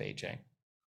with Chef AJ.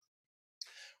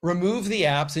 Remove the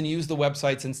apps and use the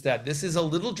websites instead. This is a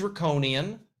little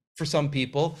draconian for some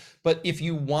people, but if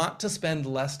you want to spend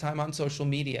less time on social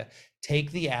media, take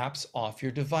the apps off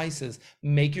your devices.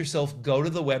 Make yourself go to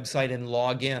the website and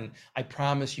log in. I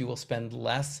promise you will spend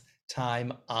less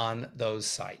time on those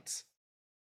sites.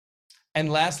 And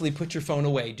lastly, put your phone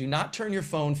away. Do not turn your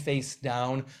phone face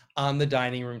down on the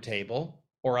dining room table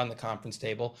or on the conference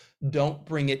table. Don't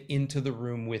bring it into the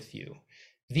room with you.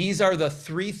 These are the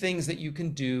 3 things that you can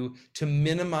do to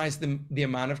minimize the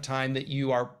amount of time that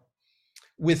you are,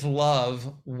 with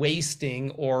love,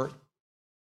 wasting or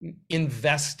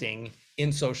investing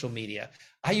in social media.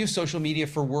 I use social media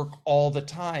for work all the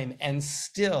time, and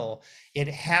still it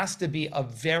has to be a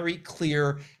very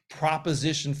clear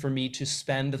proposition for me to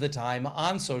spend the time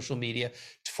on social media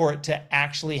for it to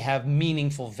actually have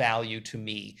meaningful value to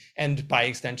me and by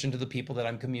extension to the people that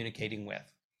I'm communicating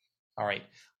with. All right,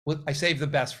 well, I saved the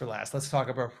best for last. Let's talk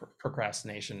about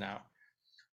procrastination now.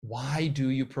 Why do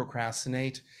you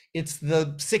procrastinate? It's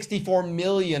the $64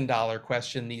 million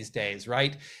question these days,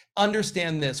 right?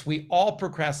 Understand this, we all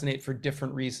procrastinate for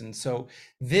different reasons. So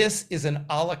this is an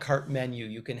a la carte menu.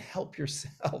 You can help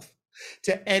yourself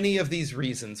to any of these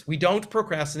reasons. We don't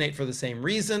procrastinate for the same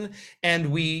reason,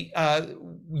 and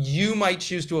you might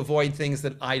choose to avoid things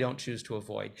that I don't choose to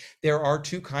avoid. There are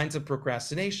two kinds of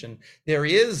procrastination. There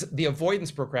is the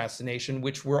avoidance procrastination,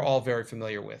 which we're all very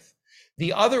familiar with.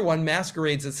 The other one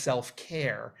masquerades as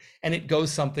self-care, and it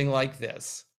goes something like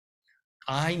this.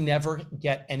 I never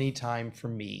get any time for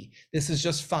me. This is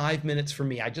just 5 minutes for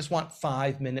me. I just want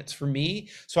 5 minutes for me.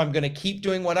 So I'm going to keep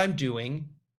doing what I'm doing,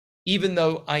 even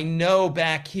though I know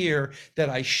back here that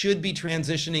I should be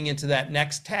transitioning into that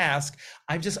next task.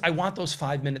 I want those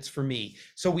 5 minutes for me.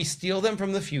 So we steal them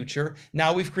from the future.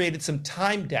 Now we've created some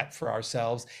time debt for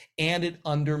ourselves, and it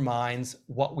undermines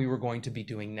what we were going to be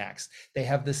doing next. They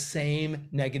have the same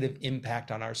negative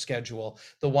impact on our schedule,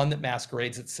 the one that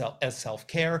masquerades itself as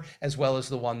self-care, as well as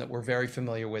the one that we're very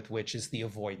familiar with, which is the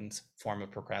avoidance form of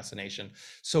procrastination.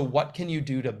 So what can you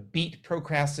do to beat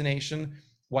procrastination?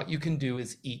 What you can do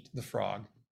is eat the frog.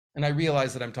 And I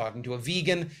realize that I'm talking to a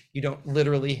vegan. You don't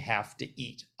literally have to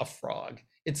eat a frog.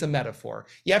 It's a metaphor.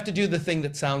 You have to do the thing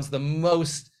that sounds the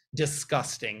most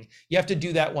disgusting. You have to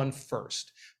do that one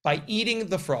first. By eating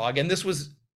the frog, and this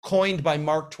was coined by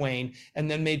Mark Twain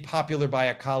and then made popular by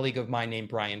a colleague of mine named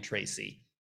Brian Tracy.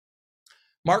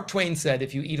 Mark Twain said,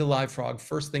 if you eat a live frog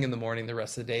first thing in the morning, the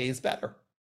rest of the day is better.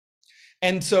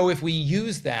 And so if we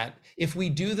use that, if we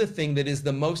do the thing that is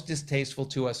the most distasteful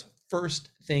to us first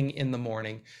thing in the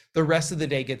morning, the rest of the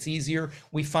day gets easier.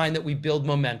 We find that we build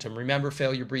momentum. Remember,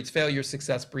 failure breeds failure,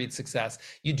 success breeds success.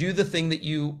 You do the thing that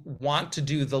you want to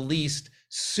do the least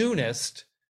soonest,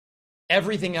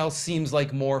 everything else seems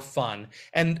like more fun.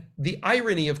 And the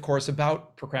irony, of course,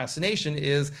 about procrastination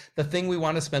is the thing we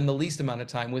want to spend the least amount of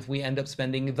time with, we end up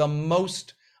spending the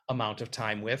most amount of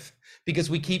time with, because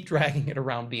we keep dragging it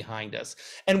around behind us.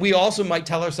 And we also might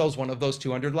tell ourselves one of those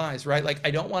 200 lies, right? Like,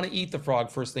 I don't want to eat the frog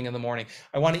first thing in the morning.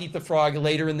 I want to eat the frog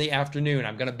later in the afternoon.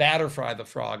 I'm going to batter fry the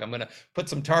frog. I'm going to put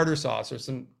some tartar sauce or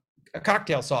some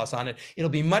cocktail sauce on it. It'll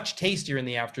be much tastier in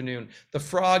the afternoon. The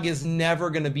frog is never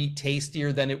going to be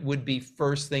tastier than it would be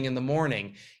first thing in the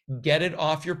morning. Get it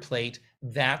off your plate.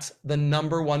 That's the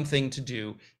number one thing to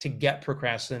do to get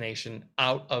procrastination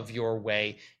out of your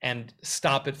way and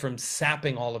stop it from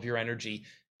sapping all of your energy.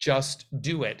 Just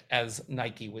do it, as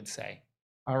Nike would say.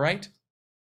 All right?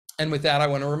 And with that, I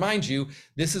want to remind you,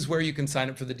 this is where you can sign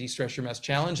up for the De-Stress Your Mess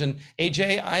Challenge. And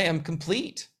AJ, I am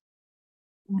complete.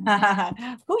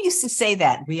 Who used to say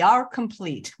that? We are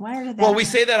complete. Where did that? Well, we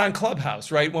say that on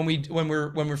Clubhouse, right? When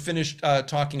we're finished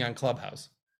talking on Clubhouse.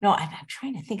 No, I'm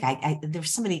trying to think.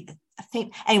 There's somebody. I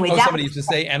think anyway. Oh, somebody used to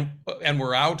say, and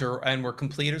we're out, and we're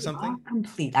complete, or something.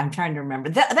 Complete. I'm trying to remember.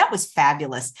 That was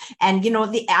fabulous. And you know,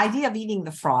 the idea of eating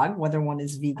the frog, whether one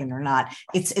is vegan or not,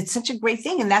 it's such a great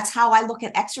thing. And that's how I look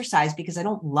at exercise, because I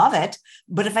don't love it,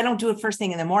 but if I don't do it first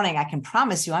thing in the morning, I can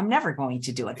promise you I'm never going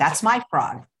to do it. That's my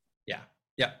frog.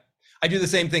 Yeah. I do the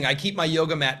same thing. I keep my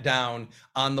yoga mat down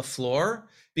on the floor,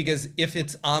 because if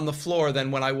it's on the floor, then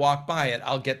when I walk by it,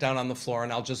 I'll get down on the floor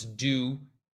and I'll just do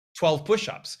 12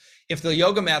 push-ups. If the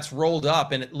yoga mat's rolled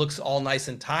up and it looks all nice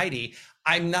and tidy,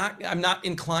 I'm not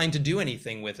inclined to do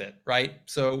anything with it, right?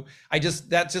 So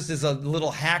that just is a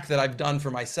little hack that I've done for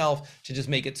myself to just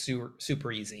make it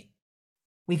super easy.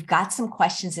 We've got some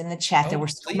questions in the chat. There were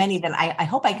so many that I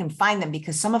hope I can find them,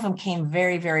 because some of them came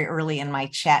very, very early, and my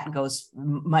chat goes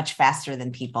much faster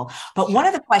than people. But one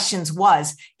of the questions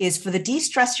is for the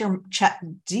De-Stress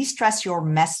Your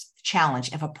Mess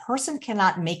Challenge. If a person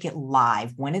cannot make it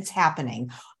live when it's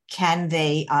happening, can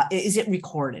they, is it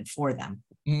recorded for them?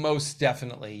 Most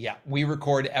definitely. Yeah. We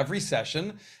record every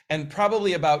session, and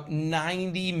probably about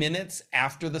 90 minutes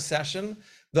after the session,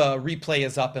 the replay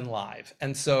is up and live.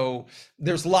 And so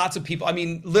there's lots of people, I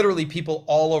mean, literally people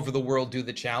all over the world do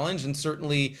the challenge. And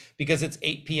certainly because it's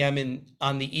 8 p.m.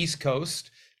 on the East Coast,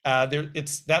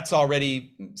 that's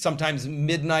already sometimes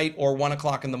midnight or 1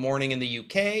 o'clock in the morning in the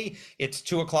UK. It's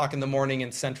 2 o'clock in the morning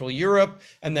in Central Europe.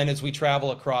 And then as we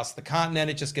travel across the continent,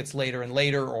 it just gets later and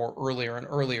later, or earlier and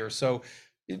earlier. So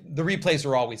the replays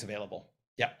are always available.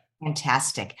 Yeah.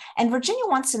 Fantastic. And Virginia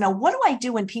wants to know, what do I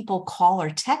do when people call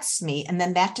or text me and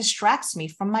then that distracts me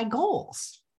from my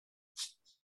goals?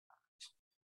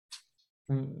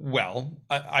 Well,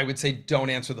 I would say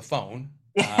don't answer the phone.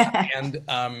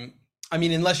 I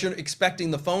mean, unless you're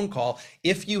expecting the phone call,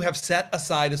 if you have set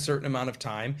aside a certain amount of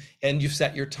time and you've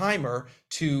set your timer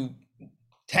to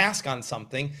task on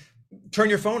something, turn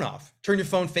your phone off, turn your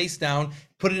phone face down,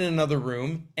 put it in another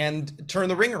room, and turn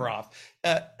the ringer off.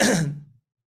 Uh,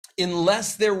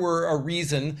 unless there were a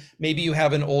reason, maybe you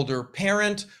have an older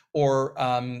parent or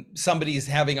somebody's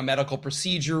having a medical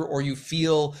procedure, or you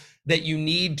feel that you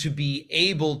need to be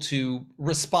able to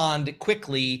respond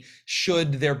quickly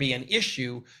should there be an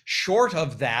issue. Short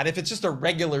of that, if it's just a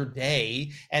regular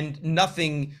day and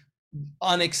nothing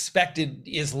unexpected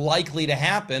is likely to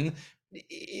happen,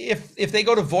 if they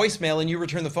go to voicemail and you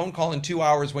return the phone call in 2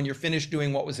 hours when you're finished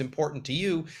doing what was important to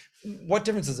you, what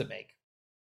difference does it make?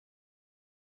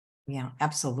 Yeah,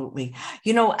 absolutely.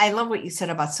 I love what you said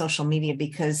about social media,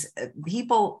 because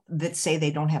people that say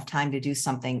they don't have time to do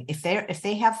something, if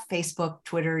they have Facebook,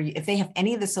 Twitter, if they have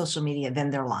any of the social media, then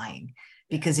they're lying.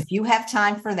 Because if you have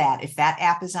time for that, if that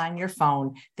app is on your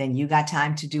phone, then you got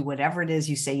time to do whatever it is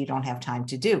you say you don't have time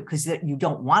to do, because you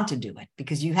don't want to do it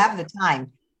because you have the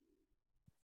time.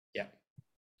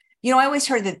 Yeah. I always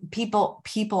heard that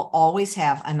people always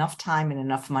have enough time and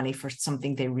enough money for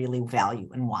something they really value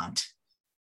and want.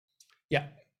 Yeah.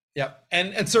 Yeah.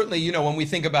 And certainly, when we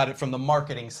think about it from the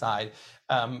marketing side,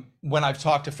 when I've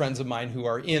talked to friends of mine who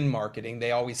are in marketing,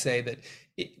 they always say that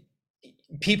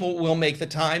people will make the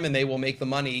time and they will make the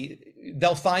money.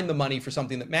 They'll find the money for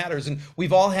something that matters. And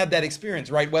we've all had that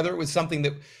experience, right? Whether it was something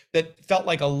that felt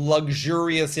like a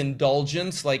luxurious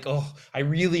indulgence, like, oh, I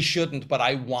really shouldn't, but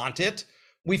I want it.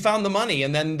 We found the money.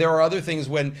 And then there are other things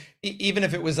when, even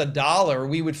if it was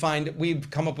 $1,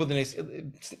 we'd come up with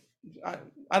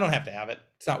I don't have to have it.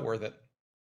 It's not worth it.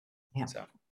 Yeah.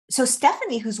 So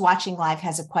Stephanie, who's watching live,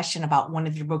 has a question about one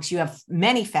of your books. You have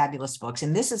many fabulous books,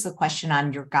 and this is the question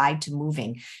on your guide to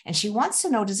moving. And she wants to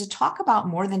know, does it talk about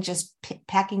more than just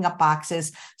packing up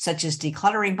boxes, such as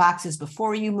decluttering boxes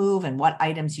before you move and what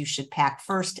items you should pack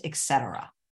first,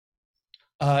 etc.?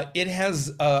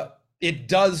 It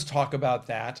does talk about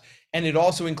that. And it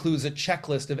also includes a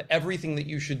checklist of everything that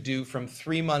you should do from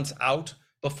 3 months out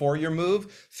before your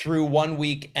move through 1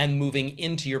 week and moving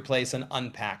into your place and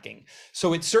unpacking.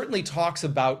 So it certainly talks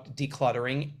about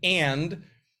decluttering. And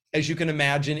as you can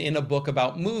imagine, in a book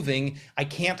about moving, I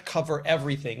can't cover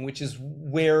everything, which is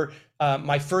where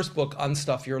my first book,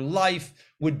 Unstuff Your Life,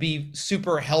 would be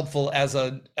super helpful as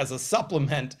a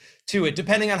supplement to it,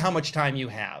 depending on how much time you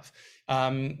have.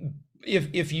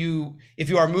 If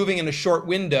you are moving in a short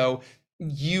window,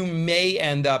 you may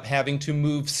end up having to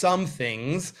move some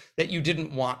things that you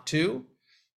didn't want to.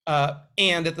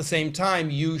 And at the same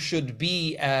time, you should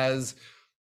be as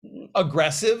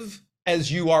aggressive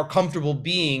as you are comfortable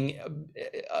being,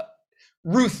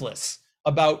 ruthless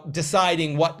about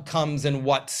deciding what comes and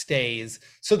what stays,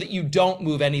 so that you don't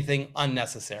move anything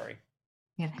unnecessary.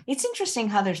 Yeah. It's interesting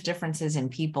how there's differences in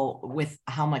people with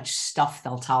how much stuff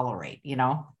they'll tolerate,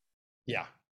 Yeah.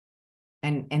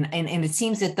 And it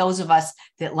seems that those of us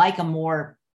that like a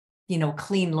more,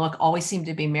 clean look always seem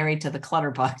to be married to the clutter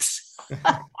bugs.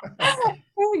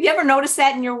 You ever notice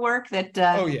that in your work? That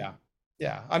oh yeah,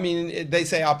 yeah. I mean, they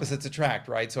say opposites attract,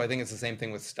 right? So I think it's the same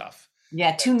thing with stuff.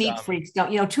 Yeah, two neat freaks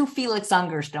don't, two Felix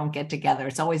Ungers don't get together.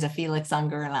 It's always a Felix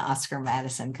Unger and an Oscar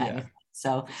Madison kind of thing.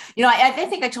 So, I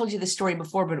think I told you the story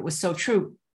before, but it was so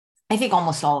true. I think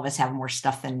almost all of us have more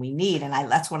stuff than we need. And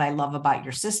that's what I love about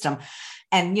your system.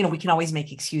 And, we can always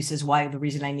make excuses why the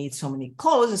reason I need so many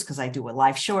clothes is because I do a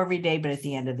live show every day. But at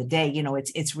the end of the day,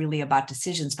 it's really about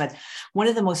decisions. But one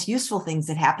of the most useful things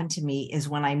that happened to me is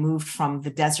when I moved from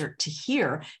the desert to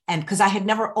here, and because I had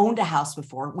never owned a house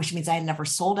before, which means I had never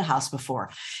sold a house before.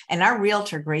 And our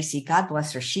realtor, Gracie, God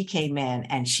bless her, she came in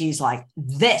and she's like,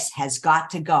 this has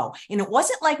got to go. And it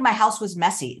wasn't like my house was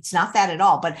messy. It's not that at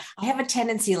all. But I have a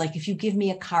tendency, like, if you give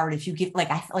me a card, if you give,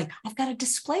 I've got to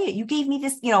display it. You gave me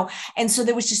this, and so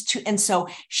there was just two. And so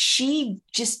she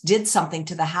just did something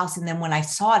to the house. And then when I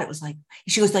saw it, it was like,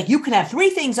 she was like, you can have 3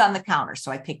 things on the counter.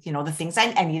 So I picked, the things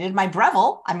I needed, my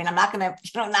Breville. I mean, I'm not going to,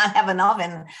 not have an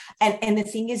oven. And the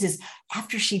thing is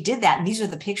after she did that, and these are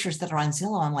the pictures that are on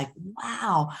Zillow, I'm like,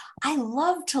 wow, I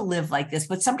love to live like this.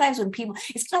 But sometimes when people,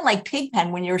 it's kind of like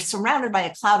Pigpen, when you're surrounded by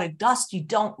a cloud of dust, you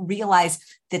don't realize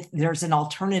that there's an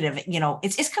alternative.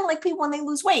 It's kind of like people when they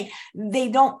lose weight,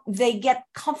 they get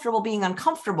comfortable being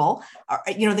uncomfortable, or,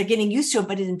 they're getting used to it,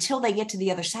 but until they get to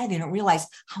the other side, they don't realize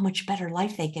how much better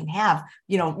life they can have,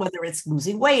 whether it's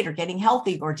losing weight or getting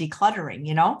healthy or decluttering,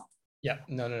 Yeah,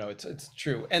 no, it's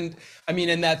true. And I mean,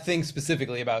 and that thing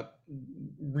specifically about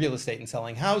real estate and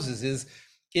selling houses is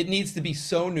it needs to be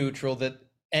so neutral that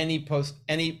any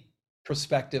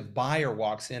prospective buyer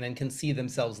walks in and can see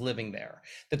themselves living there,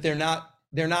 that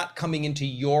they're not coming into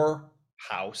your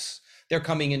house. They're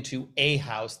coming into a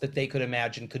house that they could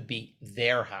imagine could be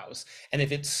their house. And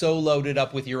if it's so loaded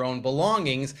up with your own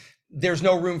belongings, there's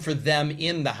no room for them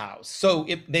in the house. So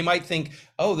they might think,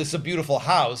 oh, this is a beautiful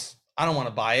house. I don't want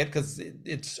to buy it because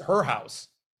it's her house.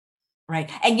 Right.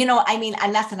 And, I mean,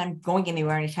 I'm not that I'm going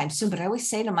anywhere anytime soon, but I always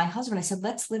say to my husband, I said,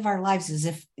 let's live our lives as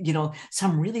if,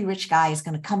 some really rich guy is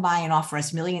going to come by and offer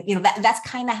us million, that's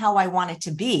kind of how I want it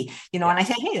to be, and Yeah. I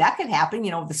say, hey, that could happen.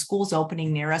 The school's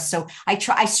opening near us. So I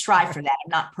strive for that. I'm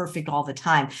not perfect all the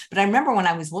time, but I remember when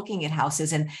I was looking at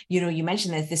houses and, you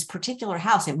mentioned that this particular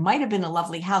house, it might've been a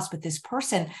lovely house, but this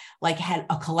person like had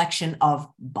a collection of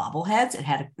bobbleheads.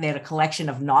 They had a collection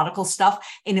of nautical stuff.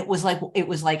 And it was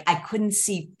like I couldn't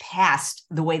see past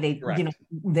the way they, Correct.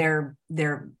 their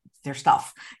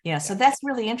stuff. Yeah. So Yeah. that's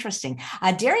really interesting.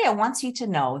 Daria wants you to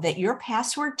know that your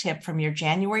password tip from your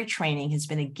January training has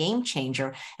been a game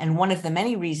changer and one of the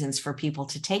many reasons for people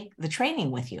to take the training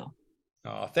with you.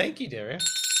 Oh, thank you, Daria.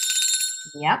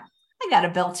 Yep. I got a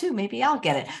bill too. Maybe I'll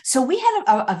get it. So we had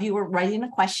a viewer writing a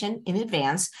question in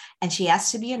advance, and she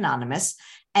asked to be anonymous.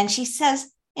 And she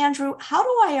says, Andrew, how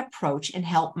do I approach and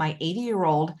help my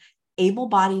 80-year-old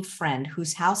able-bodied friend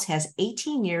whose house has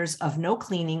 18 years of no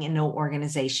cleaning and no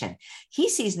organization? He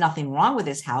sees nothing wrong with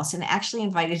his house and actually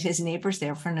invited his neighbors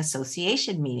there for an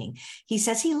association meeting. He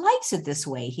says he likes it this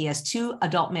way. He has 2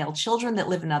 adult male children that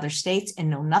live in other states and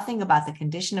know nothing about the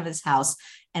condition of his house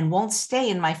and won't stay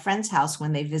in my friend's house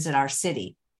when they visit our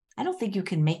city. I don't think you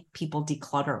can make people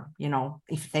declutter,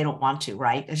 if they don't want to,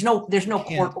 right? There's no court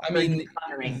And I order mean,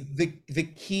 decluttering. the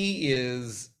key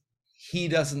is he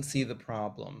doesn't see the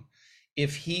problem.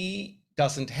 If he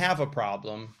doesn't have a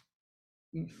problem,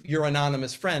 your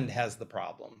anonymous friend has the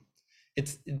problem.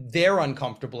 They're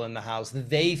uncomfortable in the house.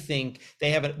 They think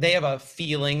they have a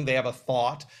feeling, they have a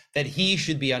thought that he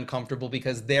should be uncomfortable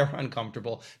because they're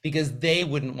uncomfortable because they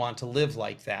wouldn't want to live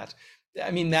like that.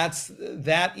 I mean, that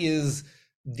is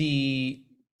the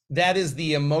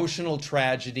emotional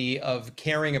tragedy of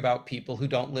caring about people who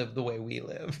don't live the way we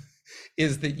live,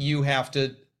 is that you have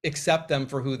to accept them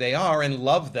for who they are and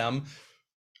love them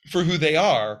for who they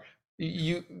are.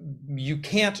 You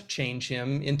can't change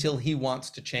him until he wants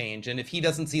to change. And if he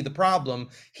doesn't see the problem,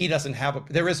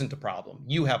 there isn't a problem.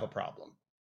 You have a problem.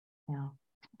 Yeah.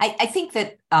 I think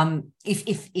that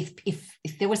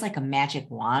if there was like a magic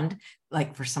wand,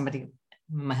 like for somebody,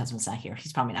 my husband's not here.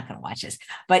 He's probably not going to watch this,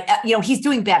 but he's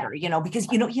doing better, because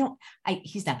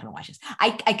he's not going to watch this.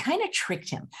 I kind of tricked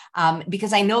him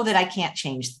because I know that I can't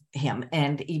change him,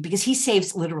 and because he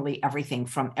saves literally everything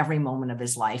from every moment of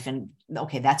his life, and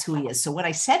okay, that's who he is. So what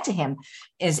I said to him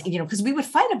is, because we would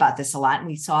fight about this a lot, and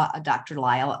we saw a Dr.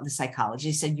 Lyle, the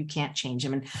psychologist, said you can't change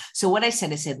him, and so what I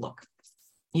said, look,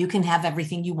 you can have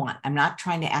everything you want. I'm not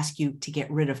trying to ask you to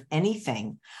get rid of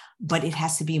anything, but it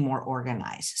has to be more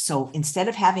organized. So instead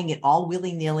of having it all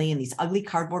willy-nilly in these ugly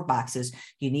cardboard boxes,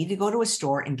 you need to go to a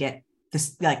store and get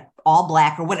this like all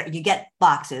black or whatever. You get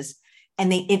boxes,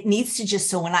 and it needs to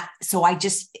just,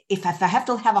 if I have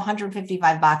to have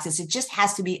 155 boxes, it just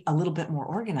has to be a little bit more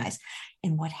organized.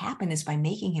 And what happened is by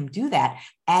making him do that,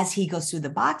 as he goes through the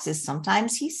boxes,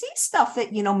 sometimes he sees stuff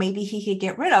that, maybe he could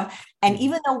get rid of. And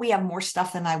even though we have more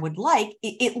stuff than I would like,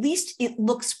 at least it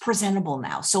looks presentable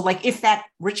now. So like if that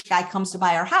rich guy comes to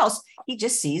buy our house, he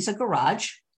just sees a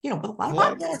garage, with a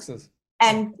lot of boxes.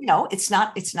 And, it's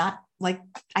not like,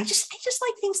 I just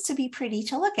like things to be pretty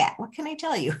to look at. What can I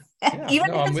tell you? Yeah, Even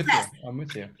no, if I'm it's with you. I'm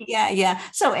with you. Yeah.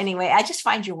 So anyway, I just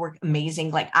find your work amazing.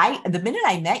 Like the minute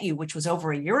I met you, which was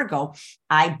over a year ago,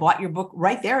 I bought your book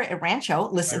right there at Rancho.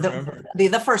 Listen,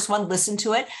 the first one, listened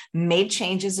to it, made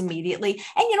changes immediately.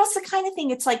 And, it's the kind of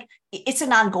thing, it's like, it's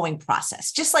an ongoing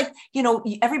process. Just like,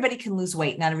 everybody can lose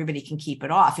weight. Not everybody can keep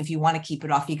it off. If you want to keep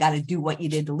it off, you got to do what you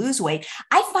did to lose weight.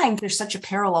 I find there's such a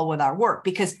parallel with our work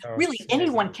because really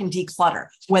anyone can declutter,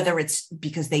 whether it's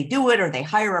because they do it or they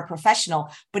hire a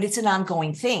professional, but it's an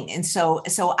ongoing thing. And so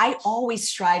I always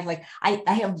strive, like I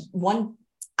have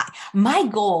my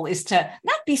goal is to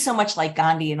not be so much like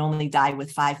Gandhi and only die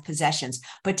with 5 possessions,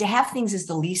 but to have things as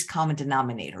the least common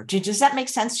denominator. Does that make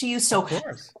sense to you? So of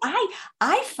course.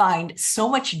 I find so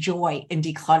much joy in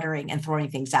decluttering and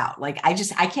throwing things out. Like I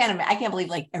can't believe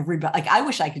like everybody, like I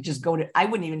wish I could just I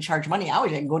wouldn't even charge money. I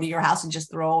wish I could go to your house and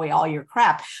just throw away all your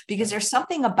crap, because there's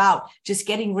something about just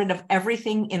getting rid of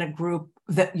everything in a group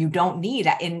that you don't need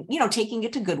and, taking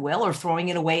it to Goodwill or throwing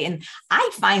it away. And I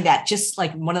find that just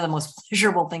like one of the most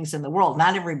pleasurable things in the world.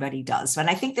 Not everybody does. And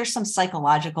I think there's some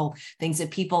psychological things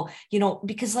that people,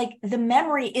 because like the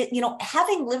memory,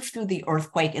 having lived through the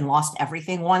earthquake and lost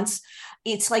everything once,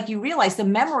 it's like you realize the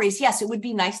memories. Yes, it would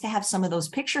be nice to have some of those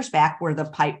pictures back where the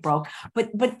pipe broke,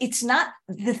 but it's not,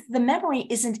 the memory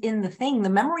isn't in the thing. The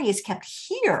memory is kept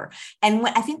here. And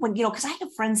I think when, because I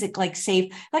have friends that like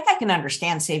save, like I can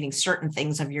understand saving certain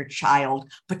things of your child,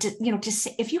 but to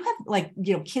say, if you have like,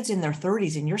 kids in their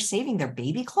 30s and you're saving their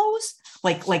baby clothes,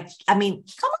 I mean,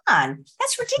 come on,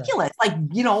 that's ridiculous. Right.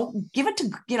 Like, give it to,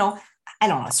 I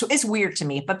don't know. So it's weird to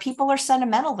me, but people are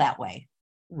sentimental that way.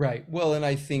 Right. Well, and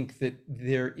I think that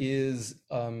there is,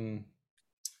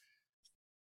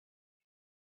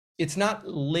 it's not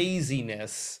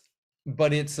laziness,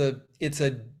 but it's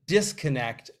a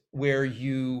disconnect where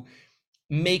you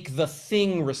make the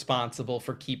thing responsible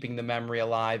for keeping the memory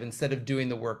alive instead of doing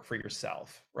the work for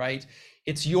yourself, right?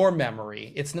 It's your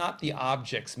memory. It's not the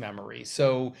object's memory.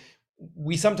 So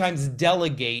we sometimes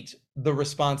delegate the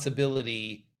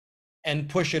responsibility and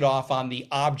push it off on the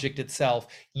object itself.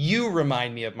 You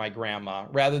remind me of my grandma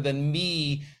rather than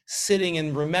me sitting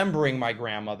and remembering my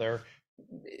grandmother,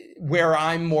 where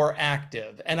I'm more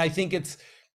active. And I think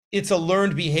it's a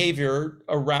learned behavior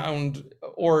around,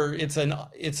 or it's an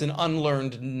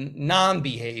unlearned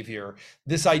non-behavior.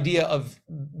 This idea of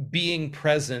being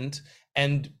present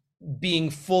and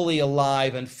being fully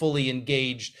alive and fully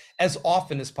engaged as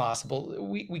often as possible.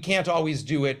 We can't always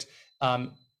do it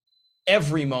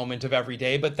every moment of every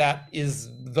day, but that is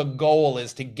the goal,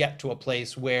 is to get to a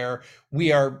place where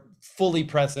we are fully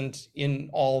present in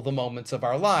all the moments of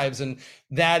our lives. And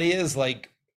that is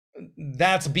like,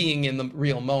 that's being in the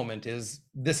real moment.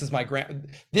 This is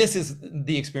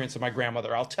the experience of my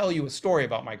grandmother. I'll tell you a story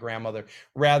about my grandmother,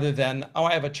 rather than, oh,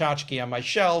 I have a tchotchke on my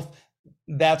shelf.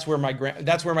 That's where my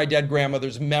dead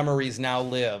grandmother's memories now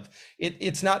live.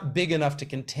 It's not big enough to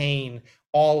contain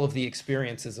all of the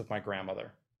experiences of my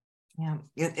grandmother. Yeah,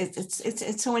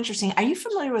 it's so interesting. Are you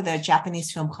familiar with a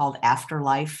Japanese film called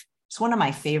Afterlife? It's one of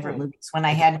my favorite movies. When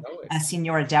I had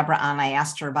Senora Deborah on, I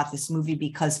asked her about this movie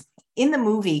because in the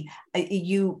movie,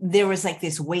 there was like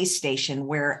this way station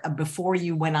where before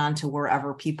you went on to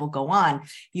wherever people go on,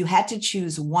 you had to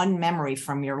choose one memory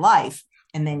from your life,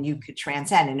 and then you could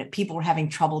transcend. And if people were having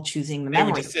trouble choosing the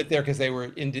memory, they would just sit there because they were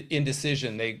in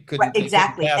indecision. They couldn't,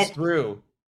 exactly. They couldn't pass through.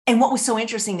 And what was so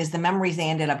interesting is the memories they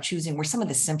ended up choosing were some of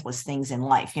the simplest things in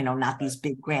life, not these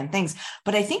big grand things.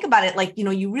 But I think about it like,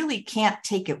 you really can't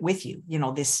take it with you,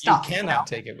 this stuff. You cannot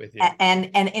take it with you.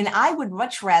 And I would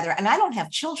much rather, and I don't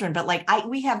have children, but like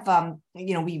we have,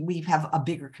 we have a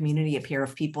bigger community up here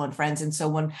of people and friends. And so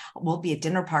when we'll be at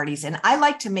dinner parties, and I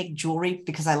like to make jewelry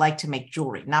because I like to make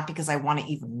jewelry, not because I want to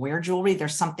even wear jewelry.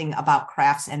 There's something about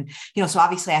crafts. And, so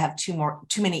obviously I have too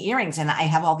many earrings, and I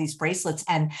have all these bracelets.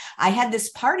 And I had this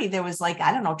party, there was like,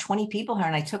 I don't know, 20 people here,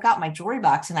 and I took out my jewelry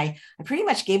box and I pretty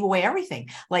much gave away everything.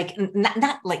 Like,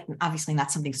 not like, obviously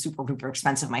not something super duper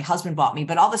expensive my husband bought me,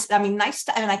 but all this, I mean, nice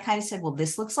stuff. And I kind of said, well,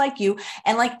 this looks like you.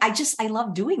 And like, I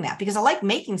love doing that because I like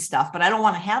making stuff, but I don't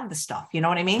want to have the stuff. You know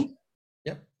what I mean?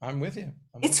 Yep, I'm with you.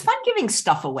 It's fun giving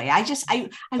stuff away. I wish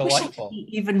I could be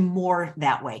even more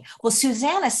that way. Well,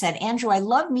 Susanna said, Andrew, I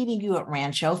love meeting you at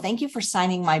Rancho. Thank you for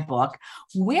signing my book.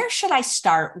 Where should I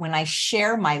start when I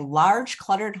share my large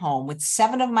cluttered home with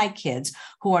 7 of my kids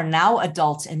who are now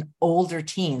adults and older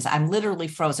teens? I'm literally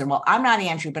frozen. Well, I'm not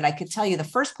Andrew, but I could tell you the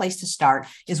first place to start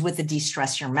is with the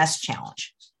De-Stress Your Mess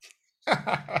Challenge.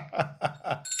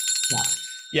 Yeah.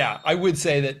 Yeah, I would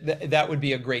say that would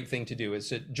be a great thing to do, is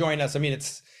to join us. I mean,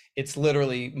 it's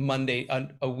literally Monday,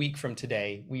 a week from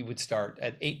today. We would start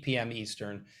at 8 p.m.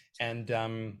 Eastern, and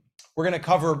we're going to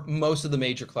cover most of the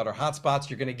major clutter hotspots.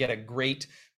 You'll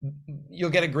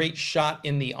get a great shot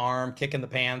in the arm, kick in the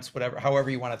pants, however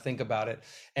you want to think about it,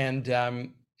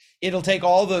 and it'll take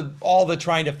all the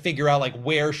trying to figure out like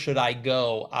where should I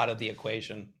go out of the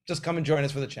equation. Just come and join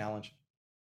us for the challenge.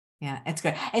 Yeah, it's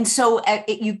good. And so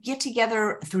you get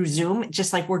together through Zoom,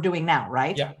 just like we're doing now,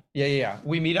 right? Yeah.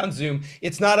 We meet on Zoom.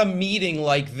 It's not a meeting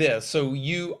like this. So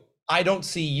I don't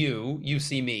see you, you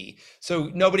see me.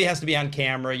 So nobody has to be on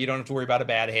camera. You don't have to worry about a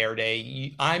bad hair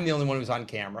day. I'm the only one who's on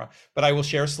camera, but I will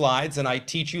share slides and I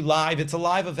teach you live. It's a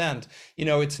live event.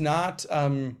 It's not,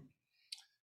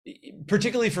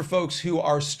 particularly for folks who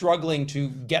are struggling to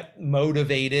get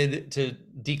motivated to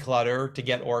declutter, to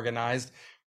get organized.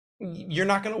 You're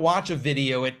not going to watch a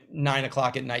video at 9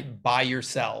 o'clock at night by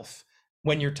yourself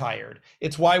when you're tired.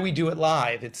 It's why we do it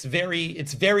live. It's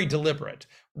very deliberate.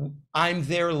 I'm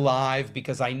there live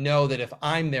because I know that if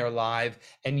I'm there live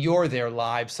and you're there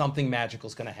live, something magical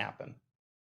is going to happen.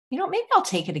 Maybe I'll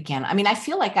take it again. I mean, I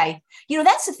feel like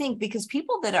that's the thing, because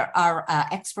people that are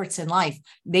experts in life,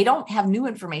 they don't have new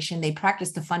information. They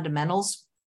practice the fundamentals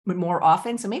more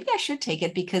often. So maybe I should take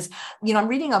it because, I'm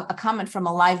reading a comment from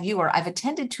a live viewer. I've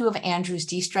attended 2 of Andrew's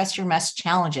De-Stress Your Mess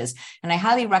challenges, and I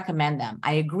highly recommend them.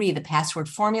 I agree. The password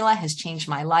formula has changed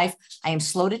my life. I am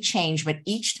slow to change, but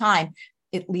each time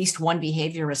at least one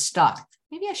behavior is stuck.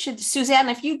 Maybe I should, Suzanne,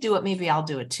 if you do it, maybe I'll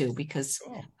do it too, because,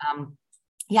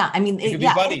 yeah, I mean, We could be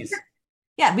buddies.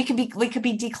 Yeah, we could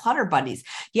be declutter buddies.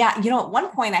 Yeah, at one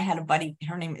point I had a buddy,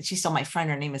 she's still my friend,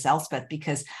 her name is Elspeth,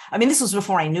 because this was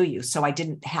before I knew you, so I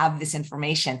didn't have this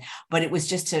information, but it was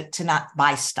just to not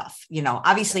buy stuff,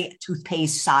 obviously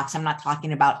toothpaste, socks, I'm not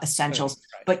talking about essentials,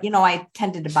 but I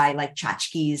tended to buy like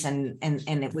tchotchkes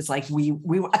and it was like we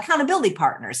were accountability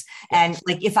partners. And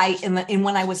like if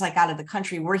when I was like out of the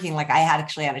country working, like I had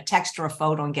to text her a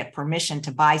photo and get permission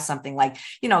to buy something, like,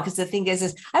 because the thing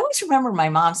is I always remember my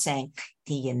mom saying,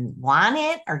 do you want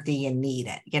it or do you need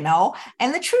it?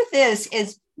 And the truth is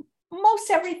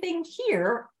most everything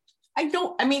here,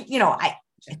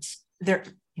 it's there,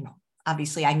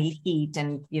 obviously I need heat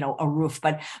and, a roof,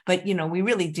 but we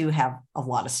really do have a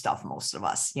lot of stuff, most of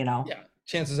us, Yeah.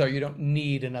 Chances are you don't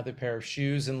need another pair of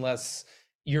shoes unless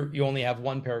you only have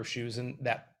one pair of shoes and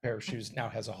that pair of shoes now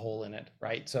has a hole in it,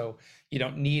 right? So you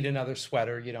don't need another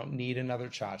sweater. You don't need another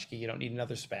tchotchke. You don't need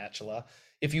another spatula.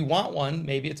 If you want one,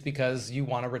 maybe it's because you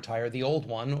want to retire the old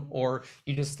one, or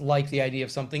you just like the idea of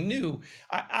something new.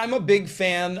 I'm a big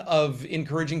fan of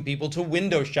encouraging people to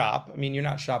window shop. I mean, you're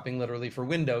not shopping literally for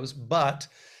windows, but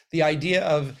the idea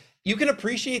of you can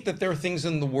appreciate that there are things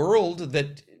in the world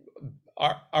that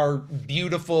are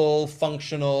beautiful,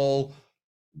 functional,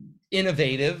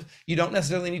 innovative. You don't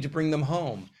necessarily need to bring them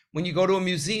home. When you go to a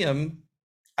museum,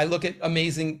 I look at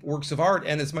amazing works of art,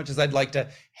 and as much as I'd like to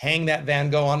hang that Van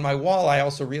Gogh on my wall, I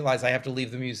also realize I have to leave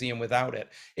the museum without it.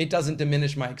 It doesn't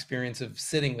diminish my experience of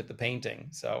sitting with the painting.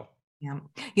 So yeah,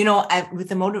 with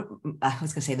the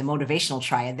the motivational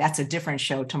triad, that's a different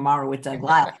show tomorrow with Doug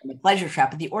Lyle from the Pleasure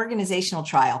Trap. But the organizational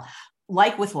trial,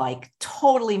 like with like,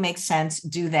 totally makes sense.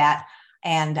 Do that.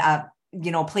 And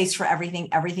place for everything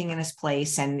in its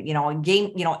place. And, a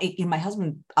game, my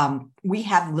husband, we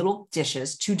have little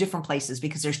dishes, 2 different places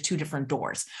because there's 2 different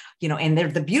doors, and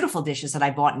they're the beautiful dishes that I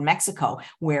bought in Mexico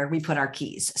where we put our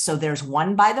keys. So there's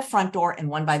one by the front door and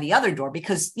one by the other door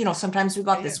because, sometimes we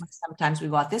got this way, sometimes we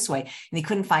got this way. And he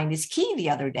couldn't find his key the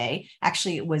other day.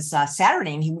 Actually, it was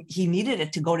Saturday and he needed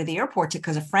it to go to the airport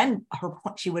because a friend,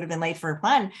 she would have been late for her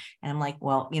plan. And I'm like,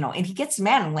 well, and he gets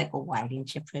mad. I'm like, well, why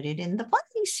didn't you put it in the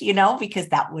place, because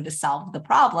that would have solved the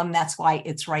problem. That's why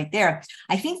it's right there.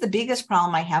 I think the biggest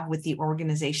problem I have with the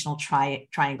organizational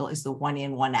triangle is the one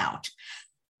in, one out.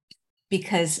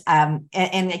 Because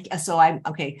so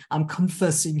I'm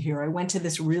confessing here. I went to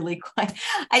this really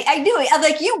I do it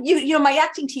like you my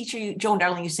acting teacher, Joan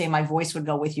Darling, you say my voice would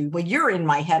go with you. Well, you're in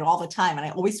my head all the time, and I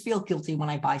always feel guilty when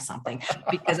I buy something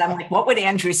because I'm like, what would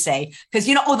Andrew say? Because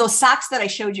those socks that I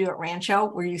showed you at Rancho,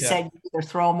 where you said you either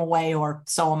throw them away or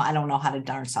sew them. I don't know how to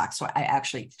darn socks, so I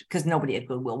actually, because nobody at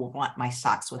Goodwill will want my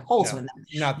socks with holes in them.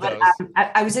 Not but those.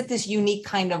 I was at this unique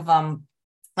kind of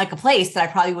like a place that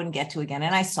I probably wouldn't get to again.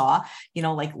 And I saw,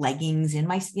 like leggings in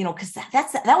my, because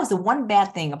that was the one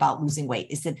bad thing about losing weight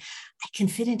is that I can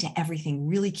fit into everything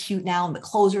really cute now. And the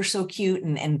clothes are so cute.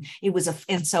 And it was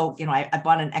so, I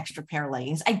bought an extra pair of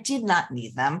leggings. I did not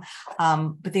need them,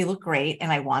 but they look great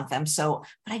and I want them. So,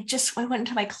 but I went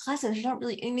into my closet. I don't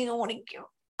really, I want to give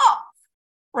up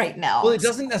right now. Well, it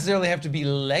doesn't necessarily have to be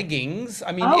leggings.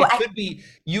 I mean, it could be,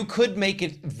 you could make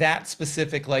it that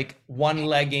specific, like one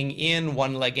legging in,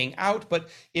 one legging out, but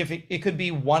if it could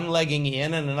be one legging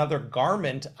in and another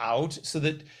garment out so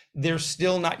that there's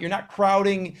still not, you're not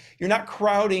crowding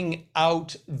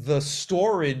out the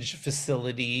storage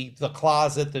facility, the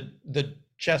closet, the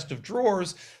chest of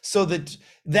drawers, so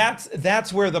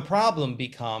that's where the problem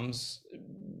becomes.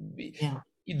 Yeah.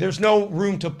 There's no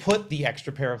room to put the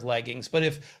extra pair of leggings, but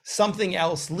if something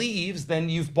else leaves, then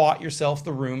you've bought yourself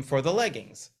the room for the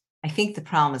leggings. I think the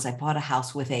problem is I bought a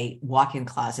house with a walk-in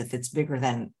closet that's bigger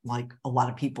than like a lot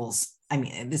of people's. I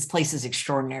mean, this place is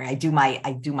extraordinary. I do my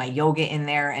yoga in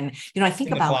there, and I think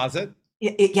about the closet.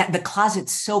 The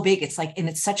closet's so big. It's like, and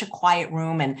it's such a quiet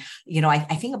room. And,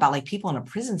 I think about like people in a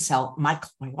prison cell, my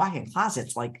walk-in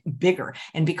closet's like bigger.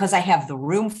 And because I have the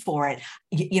room for it,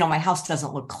 my house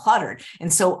doesn't look cluttered.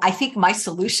 And so I think my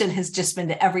solution has just been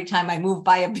to every time I move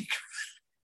by a bigger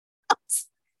house.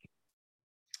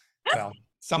 Well,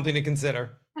 something to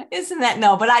consider. Isn't that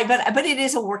but it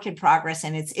is a work in progress.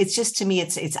 And it's just, to me,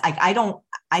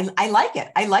 I like it.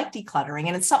 I like decluttering.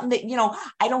 And it's something that,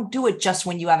 I don't do it just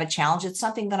when you have a challenge. It's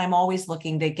something that I'm always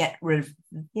looking to get rid of.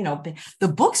 The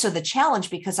books are the challenge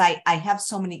because I have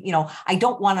so many, I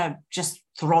don't want to just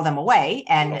throw them away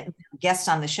and guests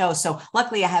on the show. So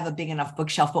luckily I have a big enough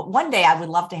bookshelf, but one day I would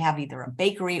love to have either a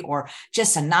bakery or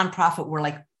just a nonprofit where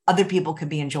like other people could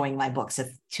be enjoying my books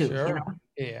too, you know, Sure.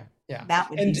 Yeah. Yeah. that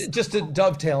would be And so just to cool.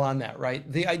 dovetail on that, right?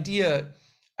 The idea,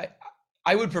 I,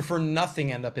 I would prefer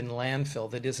nothing end up in landfill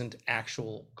that isn't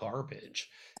actual garbage.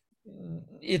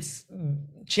 It's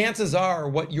chances are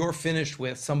what you're finished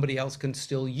with, somebody else can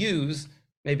still use,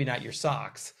 maybe not your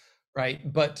socks,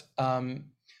 right? But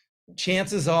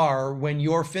chances are when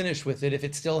you're finished with it, if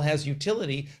it still has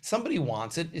utility, somebody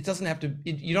wants it. It doesn't have to,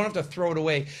 you don't have to throw it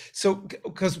away. So,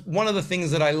 because one of the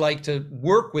things that I like to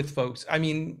work with folks, I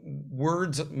mean,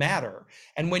 words matter.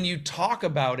 And when you talk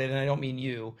about it, and I don't mean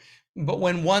you, but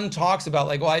when one talks about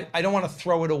like, well, I don't want to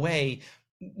throw it away,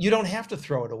 you don't have to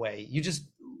throw it away. You just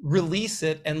release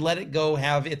it and let it go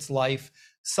have its life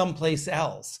someplace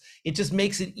else. It just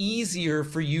makes it easier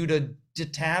for you to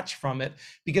detach from it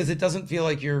because it doesn't feel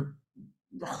like you're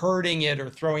hurting it or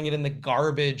throwing it in the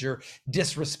garbage or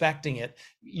disrespecting it.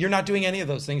 You're not doing any of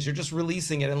those things. You're just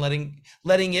releasing it and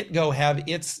letting it go have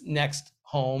its next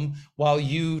home while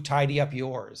you tidy up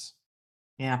yours.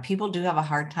 Yeah, people do have a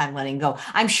hard time letting go.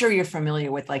 I'm sure you're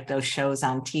familiar with like those shows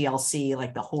on TLC,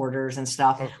 like the hoarders and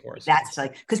stuff. Of course. That's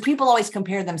like, because people always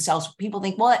compare themselves. People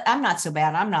think, well, I'm not so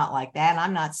bad. I'm not like that.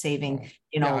 I'm not saving,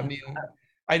 you Yeah, I know. mean,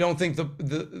 I don't think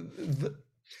the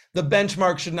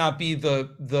benchmark should not be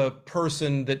the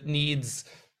person that needs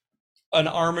an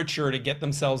armature to get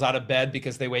themselves out of bed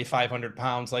because they weigh 500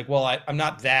 pounds. Like, well, I'm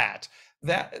not that.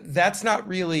 That's not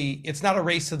really, it's not a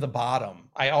race to the bottom.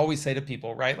 I always say to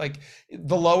people, right? Like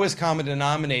the lowest common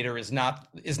denominator is not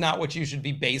what you should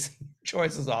be basing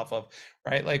choices off of,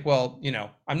 right? Like, well,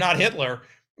 I'm not Hitler.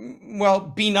 Well,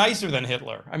 be nicer than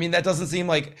Hitler. I mean, that doesn't seem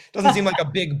like a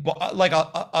big like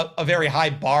a very high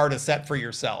bar to set for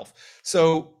yourself.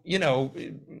 So,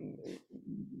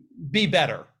 be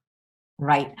better.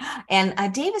 Right.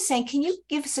 And Dave is saying, can you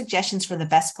give suggestions for the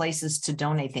best places to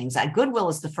donate things? Goodwill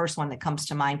is the first one that comes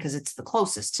to mind because it's the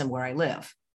closest to where I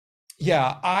live.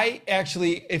 Yeah, I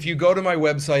actually, if you go to my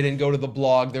website and go to the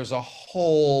blog, there's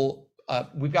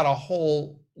we've got a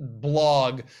whole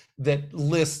blog that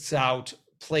lists out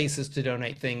places to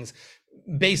donate things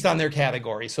based on their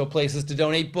category. So places to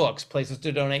donate books, places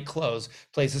to donate clothes,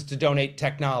 places to donate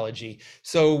technology.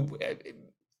 So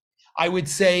I would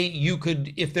say you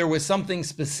could, if there was something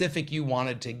specific you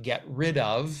wanted to get rid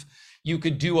of, you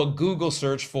could do a Google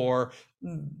search for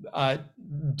uh,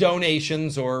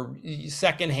 donations or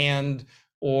secondhand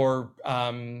or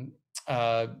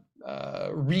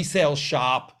resale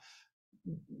shop,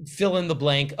 fill in the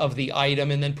blank of the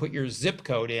item and then put your zip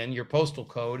code in, your postal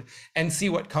code, and see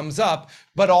what comes up.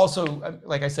 But also,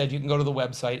 like I said, you can go to the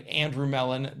website,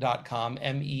 andrewmellen.com,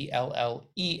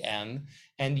 Mellen,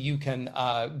 and you can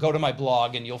go to my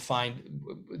blog and you'll find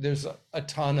there's a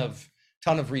ton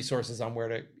of resources on where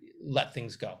to let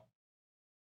things go.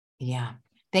 Yeah.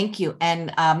 Thank you.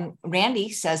 And Randy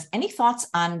says, any thoughts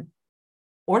on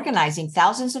organizing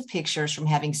thousands of pictures from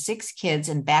having 6 kids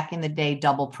and back in the day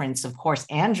double prints? Of course,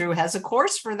 Andrew has a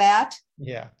course for that.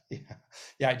 Yeah.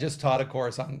 I just taught a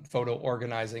course on photo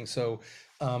organizing. So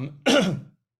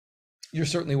you're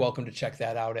certainly welcome to check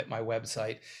that out at my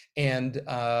website. And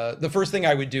the first thing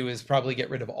I would do is probably get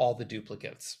rid of all the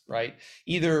duplicates, right?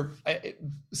 Either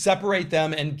separate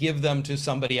them and give them to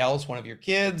somebody else, one of your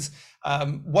kids.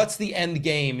 What's the end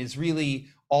game is really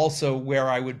also where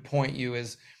I would point you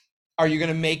is, are you going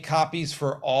to make copies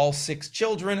for all 6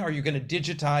 children? Are you going to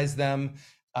digitize them?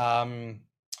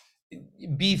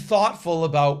 Be thoughtful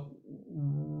about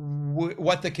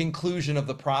what the conclusion of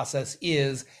the process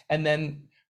is, and then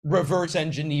reverse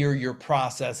engineer your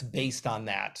process based on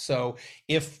that. So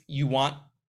if you want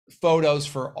photos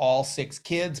for all 6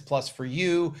 kids plus for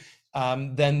you,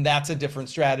 then that's a different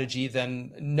strategy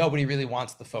than nobody really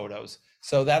wants the photos.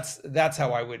 So that's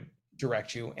how I would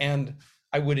direct you. And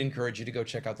I would encourage you to go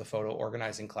check out the photo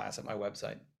organizing class at my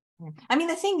website. I mean,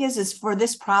 the thing is for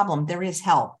this problem, there is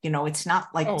help. It's not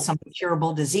like some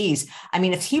curable disease. I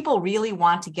mean, if people really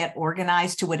want to get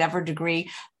organized to whatever degree,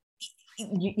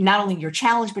 not only your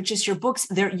challenge, but just your books,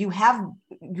 you have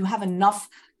enough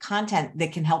content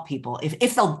that can help people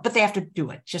but they have to do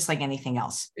it just like anything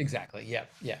else. Exactly.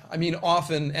 Yeah. I mean,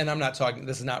 often, and I'm not talking,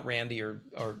 this is not Randy or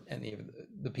any of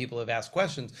the people who have asked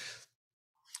questions,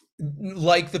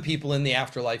 like the people in the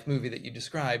Afterlife movie that you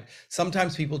described.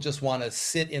 Sometimes people just want to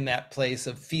sit in that place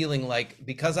of feeling like,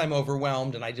 because I'm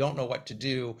overwhelmed and I don't know what to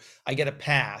do, I get a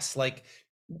pass. Like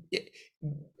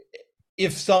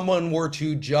if someone were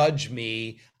to judge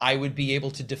me, I would be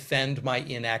able to defend my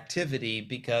inactivity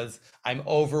because I'm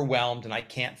overwhelmed and I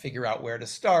can't figure out where to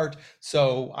start.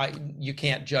 So you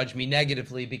can't judge me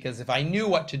negatively, because if I knew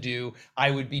what to do,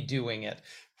 I would be doing it.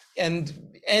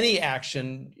 And any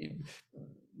action,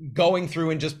 going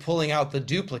through and just pulling out the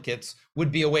duplicates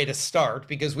would be a way to start,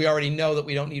 because we already know that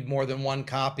we don't need more than one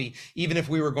copy. Even if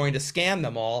we were going to scan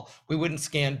them all, we wouldn't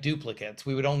scan duplicates.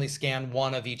 We would only scan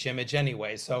one of each image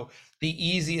anyway. So the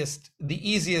easiest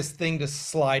thing to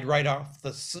slide right off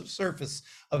the surface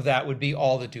of that would be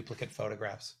all the duplicate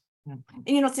photographs. And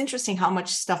it's interesting how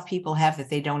much stuff people have that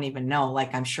they don't even know.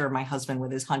 Like, I'm sure my husband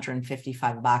with his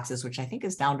 155 boxes, which I think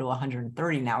is down to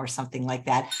 130 now or something like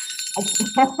that.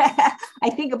 I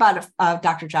think about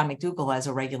Dr. John McDougall has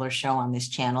a regular show on this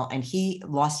channel, and he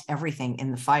lost everything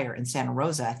in the fire in Santa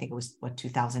Rosa. I think it was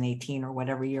 2018 or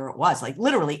whatever year it was. Like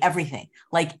literally everything,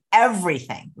 like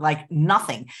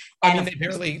nothing. And I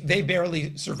mean, they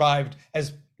barely survived,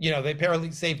 as they barely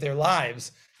saved their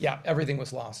lives. Yeah, everything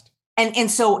was lost.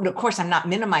 And so, of course, I'm not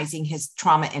minimizing his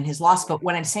trauma and his loss, but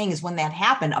what I'm saying is when that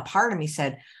happened, a part of me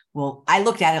said, well, I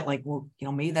looked at it like, well,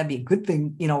 maybe that'd be a good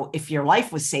thing, if your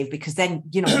life was saved, because then,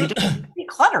 you don't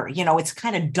declutter, it's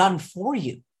kind of done for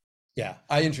you. Yeah,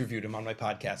 I interviewed him on my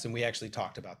podcast, and we actually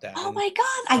talked about that. Oh my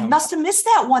God, I must have missed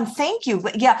that one. Thank you.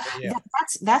 Yeah.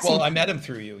 That's well, I met him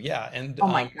through you. Yeah. And oh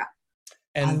my God.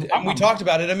 And we talked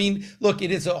about it. I mean, look,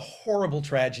 it is a horrible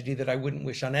tragedy that I wouldn't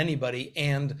wish on anybody.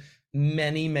 And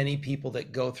many, many people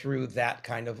that go through that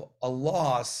kind of a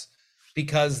loss,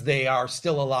 because they are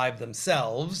still alive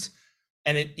themselves.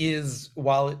 And it is,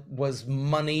 while it was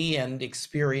money and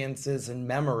experiences and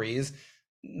memories,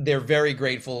 they're very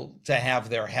grateful to have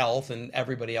their health and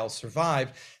everybody else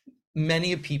survive.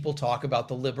 Many people talk about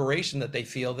the liberation that they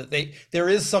feel, that there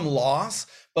is some loss,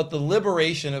 but the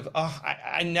liberation of,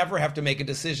 I never have to make a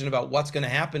decision about what's going to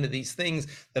happen to these things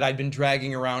that I've been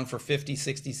dragging around for 50,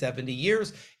 60, 70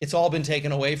 years. It's all been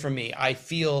taken away from me. I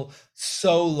feel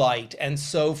so light and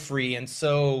so free and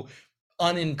so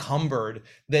unencumbered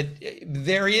that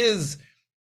there is,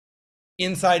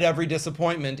 inside every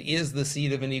disappointment is the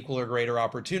seed of an equal or greater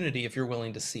opportunity if you're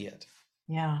willing to see it.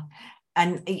 Yeah.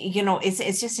 And,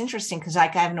 it's just interesting because I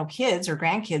have no kids or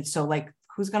grandkids. So like,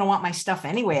 who's going to want my stuff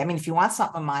anyway? I mean, if you want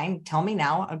something of mine, tell me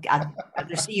now. I'd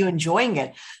rather see you enjoying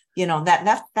it.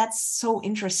 That's so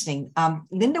interesting.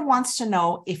 Linda wants to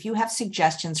know if you have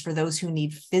suggestions for those who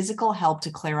need physical help to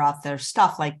clear out their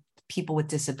stuff, like people with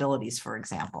disabilities, for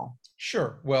example.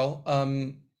 Sure. Well, I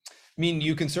mean,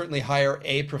 you can certainly hire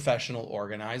a professional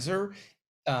organizer.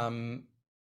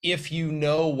 If you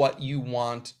know what you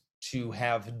want to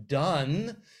have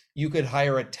done, you could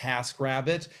hire a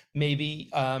TaskRabbit, maybe,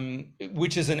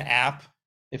 which is an app.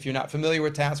 If you're not familiar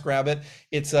with TaskRabbit,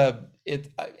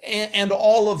 and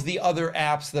all of the other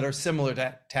apps that are similar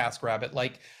to TaskRabbit,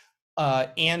 like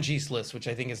Angie's List, which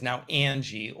I think is now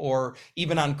Angie, or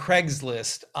even on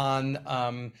Craigslist,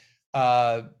 on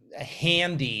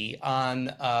Handy,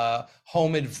 on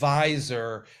Home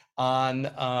Advisor,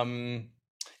 on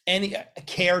any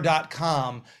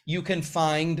care.com, you can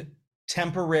find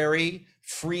temporary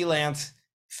freelance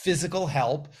physical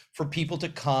help for people to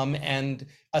come and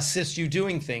assist you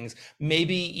doing things.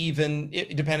 Maybe even,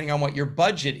 depending on what your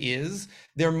budget is,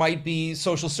 there might be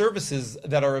social services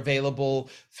that are available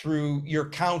through your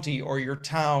county or your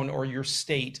town or your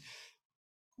state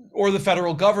or the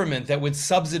federal government that would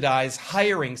subsidize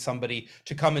hiring somebody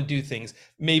to come and do things.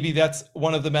 Maybe that's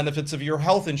one of the benefits of your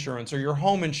health insurance or your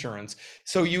home insurance.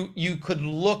 So you could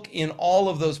look in all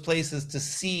of those places to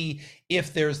see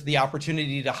if there's the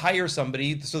opportunity to hire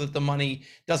somebody so that the money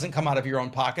doesn't come out of your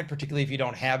own pocket, particularly if you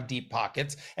don't have deep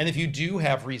pockets. And if you do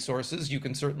have resources, you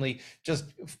can certainly just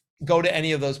go to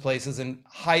any of those places and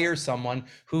hire someone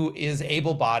who is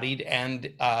able-bodied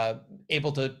and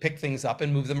able to pick things up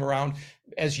and move them around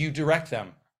as you direct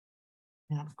them.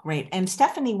 Yeah, great. And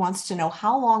Stephanie wants to know,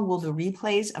 how long will the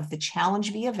replays of the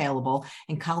challenge be available?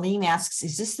 And Colleen asks,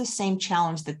 is this the same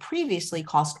challenge that previously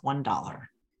cost $1?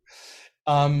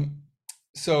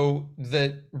 So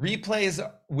the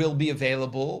replays will be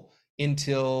available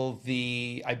until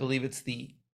I believe it's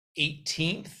the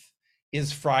 18th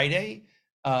is Friday.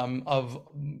 Of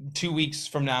 2 weeks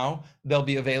from now. They'll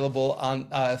be available on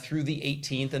through the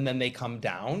 18th, and then they come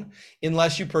down,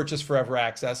 unless you purchase forever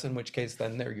access, in which case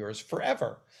then they're yours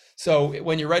forever. So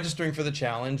when you're registering for the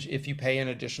challenge, if you pay an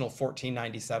additional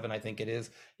 $14.97, I think it is,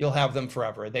 you'll have them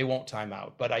forever. They won't time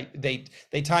out, but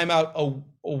they time out a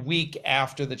week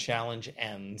after the challenge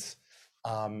ends.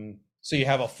 So you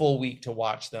have a full week to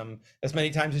watch them as many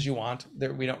times as you want.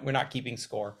 We're not keeping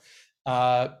score.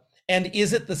 And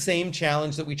is it the same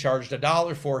challenge that we charged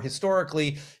 $1 for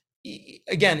historically?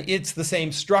 Again, it's the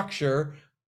same structure.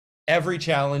 Every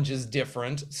challenge is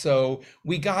different. So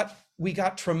we got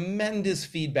tremendous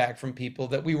feedback from people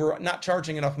that we were not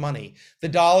charging enough money. The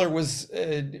dollar was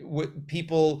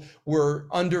people were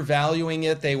undervaluing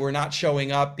it. They were not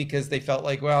showing up because they felt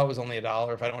like, well, it was only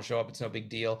 $1. If I don't show up, it's no big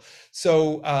deal.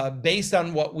 So based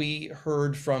on what we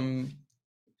heard from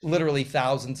literally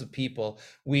thousands of people,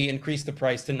 we increased the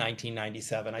price to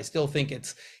 $19.97. I still think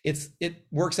it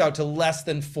works out to less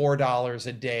than $4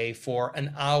 a day for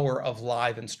an hour of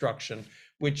live instruction,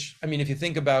 which, I mean, if you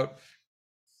think about,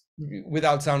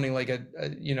 without sounding like an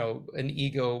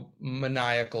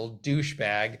egomaniacal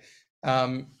douchebag,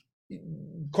 um,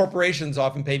 corporations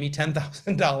often pay me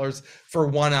 $10,000 for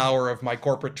 1 hour of my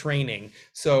corporate training.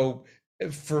 So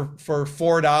for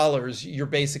 $4, you're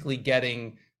basically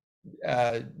getting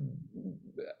uh,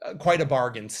 quite a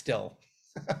bargain still.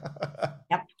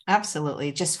 Yep,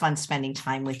 absolutely. Just fun spending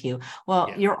time with you. Well,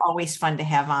 Yeah. you're always fun to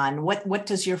have on. What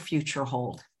does your future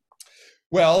hold?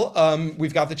 Well,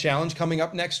 we've got the challenge coming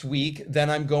up next week. Then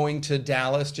I'm going to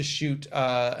Dallas to shoot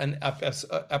an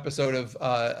episode of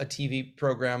a TV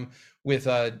program with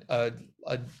a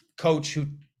coach who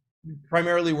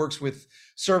primarily works with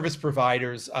service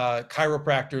providers,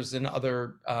 chiropractors, and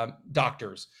other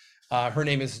doctors. Her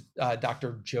name is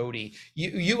Dr. Jody.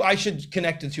 I should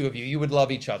connect the two of you. You would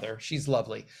love each other. She's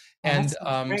lovely. Oh, that And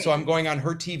sounds great. so I'm going on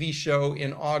her TV show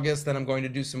in August. Then I'm going to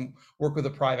do some work with a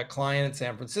private client in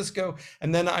San Francisco.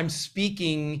 And then I'm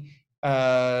speaking.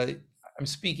 I'm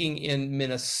speaking in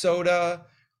Minnesota,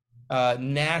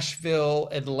 Nashville,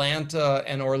 Atlanta,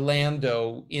 and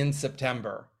Orlando in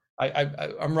September.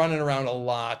 I'm running around a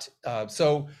lot.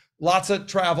 So lots of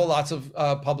travel, lots of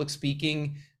public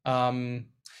speaking.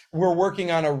 We're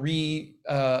working on a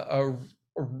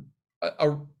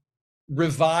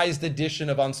revised edition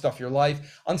of Unstuff Your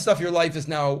Life. Unstuff Your Life is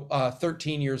now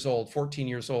 13 years old, 14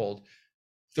 years old,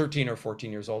 13 or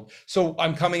 14 years old. So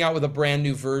I'm coming out with a brand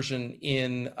new version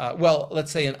in, well,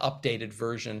 let's say an updated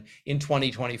version in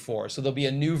 2024. So there'll be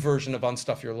a new version of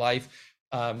Unstuff Your Life.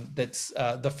 That's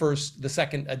the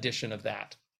second edition of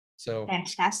that. So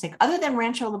Fantastic. Other than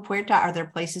Rancho La Puerta, are there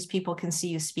places people can see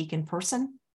you speak in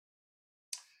person?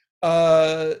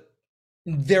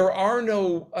 There are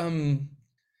no,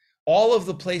 all of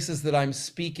the places that I'm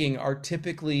speaking are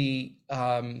typically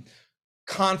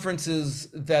conferences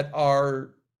that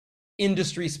are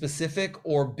industry specific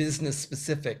or business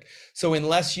specific. So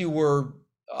unless you were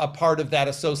a part of that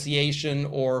association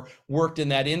or worked in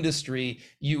that industry,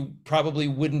 you probably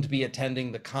wouldn't be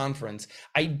attending the conference.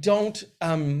 I don't,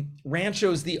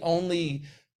 Rancho's the only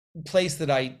place that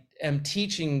I am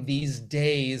teaching these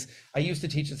days. I used to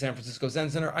teach at San Francisco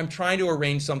Zen Center. I'm trying to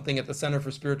arrange something at the Center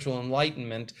for Spiritual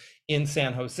Enlightenment in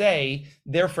San Jose.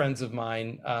 They're friends of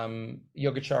mine,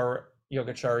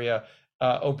 Yogacharya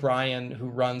O'Brien, who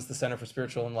runs the Center for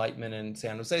Spiritual Enlightenment in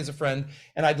San Jose, is a friend.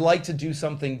 And I'd like to do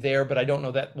something there, but I don't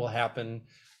know that will happen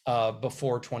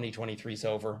before 2023 is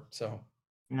over. So.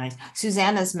 Nice.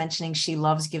 Susanna's mentioning she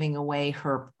loves giving away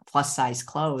her plus size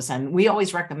clothes. And we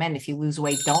always recommend if you lose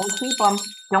weight, don't keep them.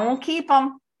 Don't keep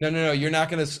them. No. You're not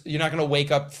gonna wake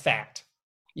up fat.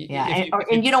 Yeah.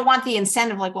 And you don't want the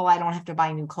incentive like, well, I don't have to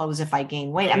buy new clothes if I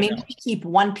gain weight. I mean, maybe keep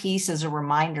one piece as a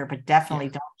reminder, but definitely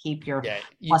don't keep your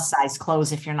plus size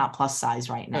clothes if you're not plus size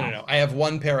right now. No. I have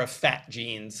one pair of fat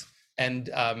jeans. And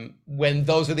when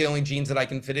those are the only jeans that I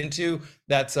can fit into,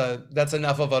 that's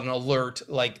enough of an alert,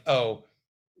 like, oh,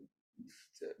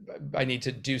 I need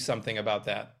to do something about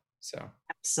that. So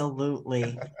absolutely.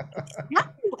 How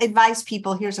do you advise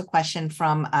people? Here's a question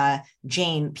from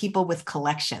Jane. People with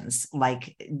collections,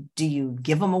 like, do you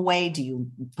give them away? Do you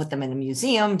put them in a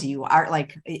museum? Do you art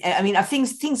like? I mean,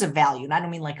 things of value. And I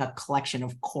don't mean like a collection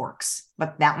of corks,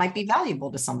 but that might be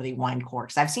valuable to somebody. Wine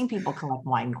corks. I've seen people collect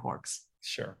wine corks.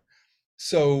 Sure.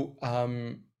 So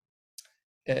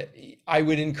I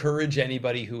would encourage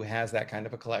anybody who has that kind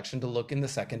of a collection to look in the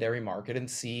secondary market and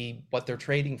see what they're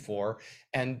trading for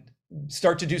and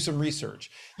start to do some research.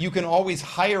 You can always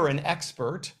hire an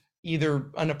expert,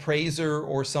 either an appraiser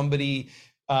or somebody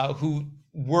who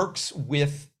works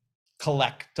with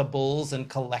collectibles and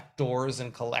collectors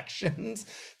and collections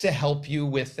to help you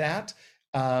with that.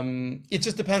 It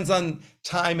just depends on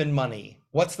time and money.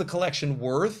 What's the collection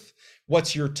worth?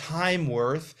 What's your time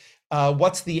worth?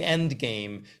 What's the end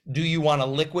game? Do you want to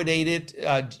liquidate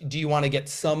it? Do you want to get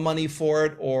some money for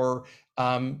it, or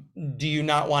do you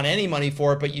not want any money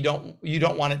for it, but you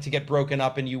don't want it to get broken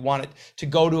up, and you want it to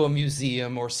go to a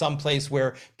museum or someplace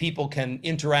where people can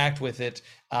interact with it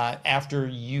after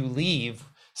you leave?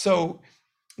 So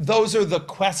those are the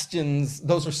questions,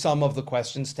 those are some of the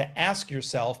questions to ask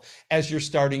yourself as you're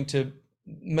starting to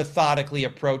methodically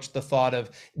approach the thought of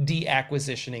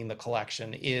deacquisitioning the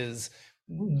collection. Is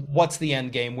what's the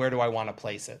end game? Where do I want to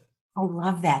place it? I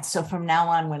love that. So from now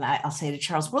on, when I'll say to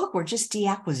Charles, well, look, we're just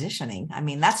deacquisitioning. I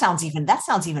mean, that sounds even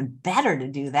better to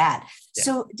do that. Yeah.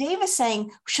 So Dave is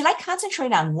saying, should I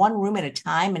concentrate on one room at a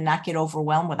time and not get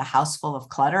overwhelmed with a house full of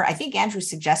clutter? I think Andrew's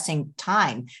suggesting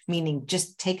time, meaning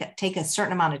just take a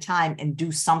certain amount of time and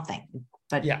do something.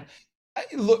 But Yeah.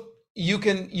 Look,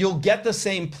 you'll get the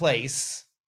same place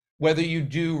whether you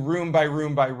do room by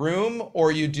room by room,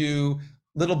 or you do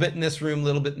little bit in this room,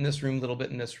 little bit in this room, little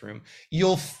bit in this room.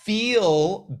 You'll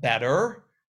feel better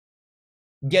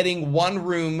getting one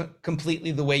room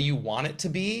completely the way you want it to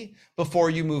be before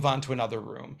you move on to another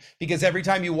room. Because every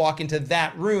time you walk into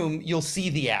that room, you'll see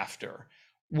the after.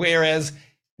 Whereas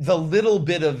the little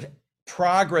bit of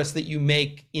progress that you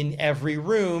make in every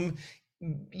room,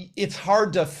 it's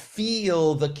hard to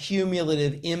feel the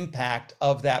cumulative impact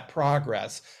of that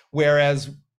progress.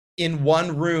 Whereas in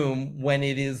one room, when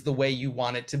it is the way you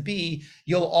want it to be,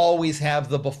 you'll always have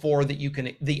the before that you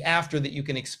can, the after that you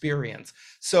can experience.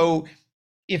 So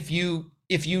if you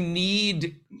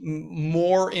need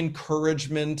more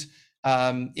encouragement,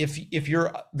 if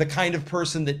you're the kind of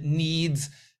person that needs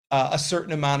a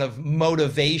certain amount of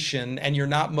motivation, and you're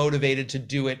not motivated to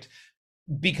do it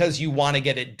because you want to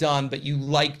get it done, but you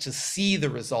like to see the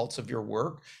results of your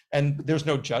work, and there's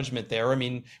no judgment there. I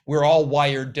mean, we're all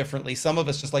wired differently. Some of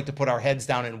us just like to put our heads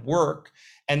down and work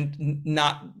and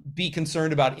not be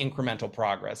concerned about incremental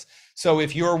progress. So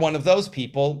if you're one of those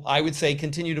people, I would say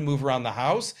continue to move around the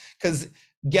house, because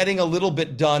getting a little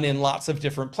bit done in lots of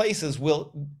different places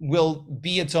will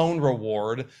be its own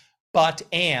reward.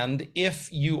 And if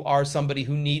you are somebody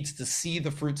who needs to see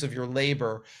the fruits of your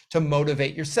labor to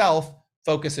motivate yourself,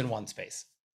 focus in one space.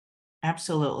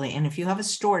 absolutely. And if you have a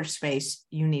storage space,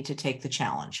 you need to take the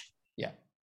challenge. Yeah.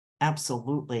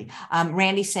 Absolutely.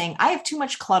 Randy's saying, I have too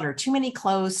much clutter, too many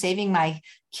clothes, saving my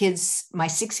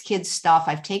 6 kids stuff.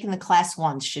 I've taken the class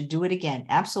once, should do it again.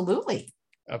 Absolutely.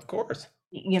 Of course.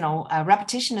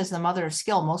 Repetition is the mother of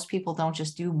skill. Most people don't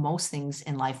just do most things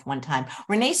in life one time.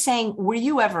 Renee's saying, were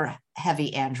you ever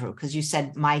heavy, Andrew? Because you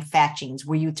said my fat jeans.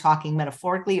 Were you talking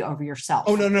metaphorically or yourself?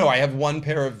 Oh, no. I have one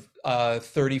pair of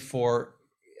 34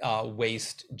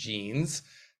 waist jeans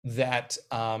that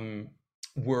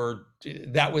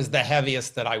that was the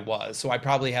heaviest that I was. So I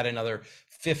probably had another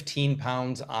 15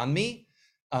 pounds on me.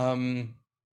 When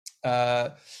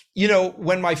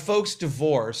my folks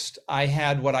divorced, I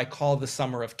had what I call the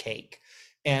summer of cake.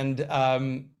 And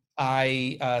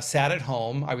I sat at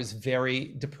home. I was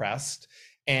very depressed.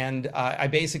 And I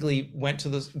basically went to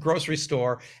the grocery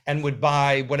store and would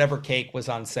buy whatever cake was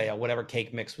on sale, whatever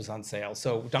cake mix was on sale.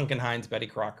 So Duncan Hines, Betty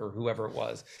Crocker, whoever it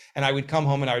was. And I would come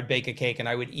home and I would bake a cake, and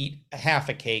I would eat half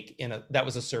a cake that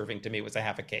was a serving to me, was a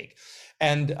half a cake.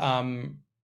 And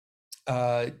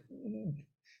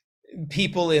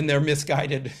people in their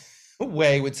misguided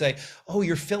way would say, oh,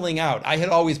 you're filling out. I had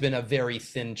always been a very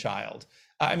thin child.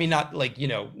 I mean, not like,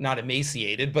 not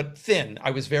emaciated, but thin. I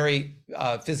was very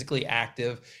physically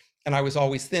active, and I was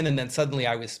always thin. And then suddenly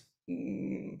I was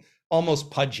almost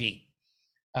pudgy.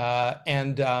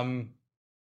 And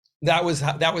that was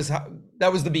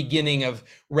the beginning of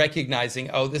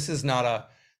recognizing, oh, this is not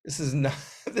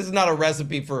a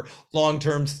recipe for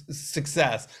long-term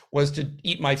success. Was to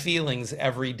eat my feelings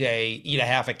every day, eat a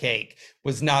half a cake,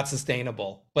 was not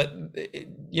sustainable. But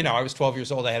I was 12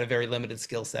 years old. I had a very limited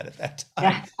skill set at that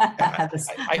time.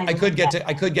 I could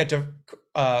get to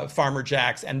Farmer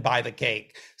Jack's and buy the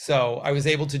cake, so I was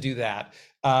able to do that.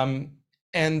 So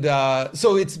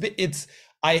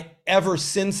ever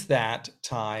since that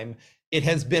time, it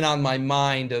has been on my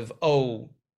mind of, oh,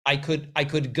 I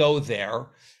could go there.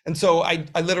 And so I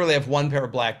literally have one pair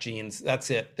of black jeans. That's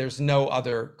it. There's no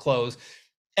other clothes.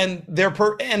 And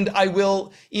and I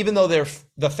will, even though they're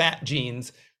the fat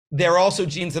jeans, they're also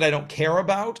jeans that I don't care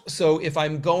about. So if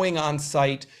I'm going on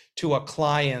site to a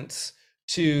client's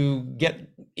to get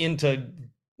into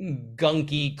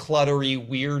gunky, cluttery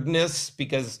weirdness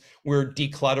because we're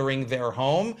decluttering their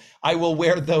home, I will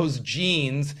wear those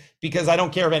jeans because I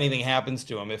don't care if anything happens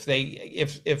to them.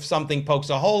 If something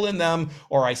pokes a hole in them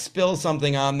or I spill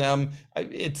something on them,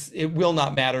 it will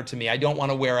not matter to me. I don't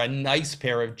want to wear a nice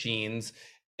pair of jeans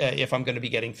if I'm going to be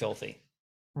getting filthy.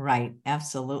 Right,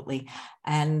 absolutely.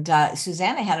 And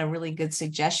Susanna had a really good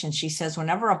suggestion. She says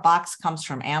whenever a box comes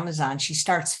from Amazon, she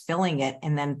starts filling it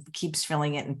and then keeps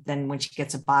filling it. And then when she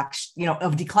gets a box,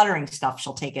 of decluttering stuff,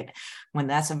 she'll take it when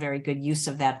that's a very good use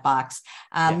of that box.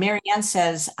 Yeah. Marianne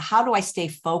says, how do I stay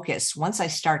focused? Once I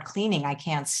start cleaning, I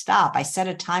can't stop. I set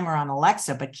a timer on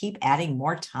Alexa, but keep adding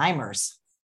more timers.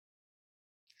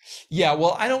 Yeah,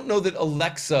 well, I don't know that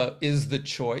Alexa is the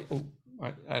choice. Oh,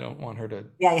 I don't want her to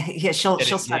Yeah. She'll get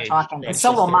start engaged, talking, and right?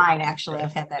 so She'll will start, mine. Actually, right?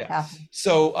 I've had that Yeah. happen.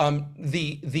 So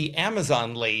the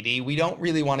Amazon lady, we don't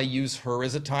really want to use her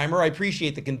as a timer. I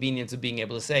appreciate the convenience of being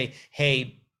able to say,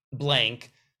 "Hey,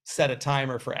 blank, set a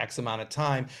timer for X amount of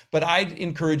time." But I'd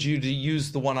encourage you to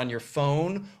use the one on your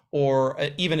phone, or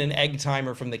even an egg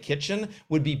timer from the kitchen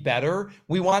would be better.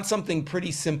 We want something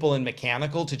pretty simple and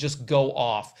mechanical to just go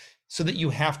off, so that you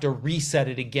have to reset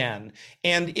it again.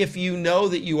 And if you know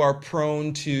that you are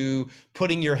prone to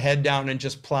putting your head down and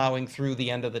just plowing through the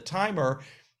end of the timer,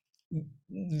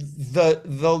 the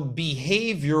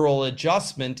behavioral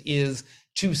adjustment is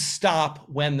to stop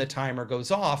when the timer goes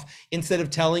off, instead of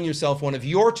telling yourself one of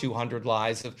your 200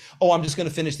 lies of, oh, I'm just going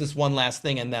to finish this one last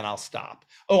thing and then I'll stop.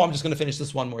 Oh, I'm just going to finish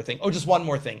this one more thing. Oh, just one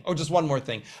more thing. Oh, just one more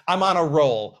thing. I'm on a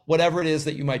roll. Whatever it is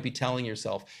that you might be telling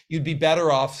yourself, you'd be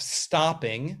better off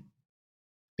stopping,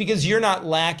 because you're not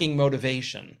lacking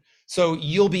motivation. So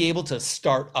you'll be able to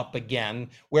start up again,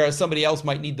 whereas somebody else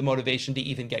might need the motivation to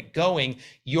even get going.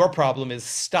 Your problem is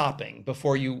stopping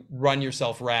before you run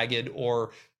yourself ragged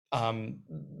or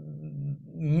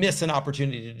miss an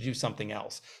opportunity to do something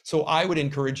else. So I would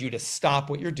encourage you to stop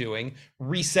what you're doing,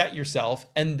 reset yourself,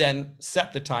 and then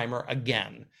set the timer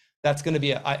again. That's going to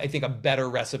be, I think, a better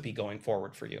recipe going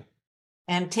forward for you.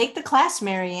 And take the class,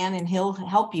 Marianne, and he'll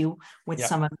help you with Yep.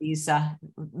 some of these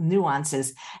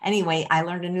nuances. Anyway, I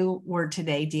learned a new word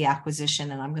today,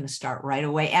 deacquisition, and I'm going to start right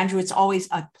away. Andrew, it's always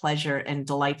a pleasure and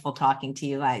delightful talking to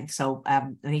you. So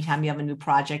anytime you have a new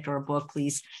project or a book,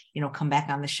 please, come back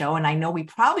on the show. And I know we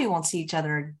probably won't see each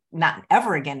other, not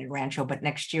ever again in Rancho, but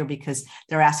next year, because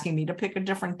they're asking me to pick a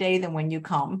different day than when you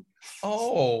come.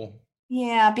 Oh.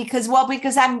 Yeah, because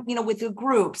I'm, with the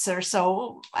groups, or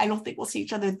so I don't think we'll see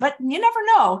each other, but you never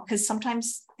know, because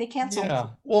sometimes they cancel. Yeah.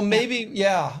 Well, Yeah. maybe,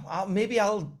 yeah.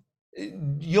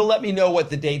 You'll let me know what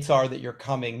the dates are that you're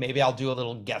coming. Maybe I'll do a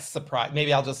little guest surprise.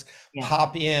 Maybe I'll just Yeah.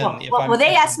 pop in Well, if well, I'm well,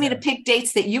 they if I'm asked me to there. pick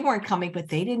dates that you weren't coming, but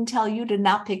they didn't tell you to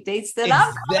not pick dates that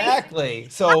I'm coming. Exactly.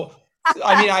 So,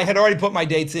 I mean, I had already put my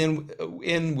dates in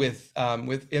with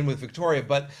Victoria,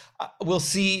 but we'll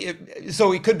see.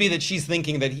 So it could be that she's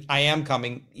thinking that I am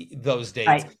coming those dates,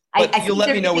 Right. but I you'll think let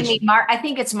they're me know giving which. me I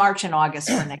think it's March and August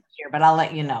for next year, but I'll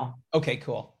let you know. Okay,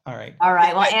 cool. All right. All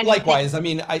right. Well, Andrew, Likewise. I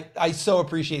mean, I so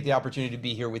appreciate the opportunity to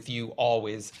be here with you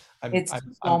always. it's so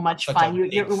I'm much such a fun. Your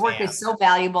big work fan. is so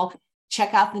valuable.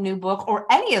 Check out the new book, or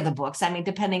any of the books. I mean,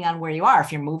 depending on where you are.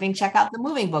 If you're moving, check out the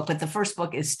moving book. But the first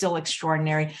book is still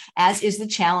extraordinary, as is the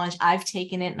challenge. I've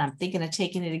taken it, and I'm thinking of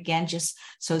taking it again, just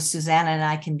so Susanna and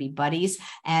I can be buddies.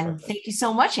 And Perfect. thank you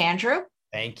so much, Andrew.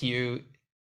 Thank you. Bye,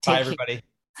 Take care. everybody.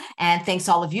 And thanks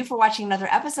all of you for watching another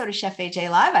episode of Chef AJ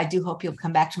Live. I do hope you'll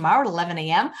come back tomorrow at 11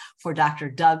 a.m. for Dr.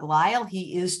 Doug Lisle.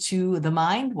 He is to the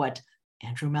mind what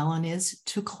Andrew Mellen is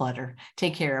to clutter.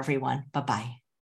 Take care, everyone. Bye-bye.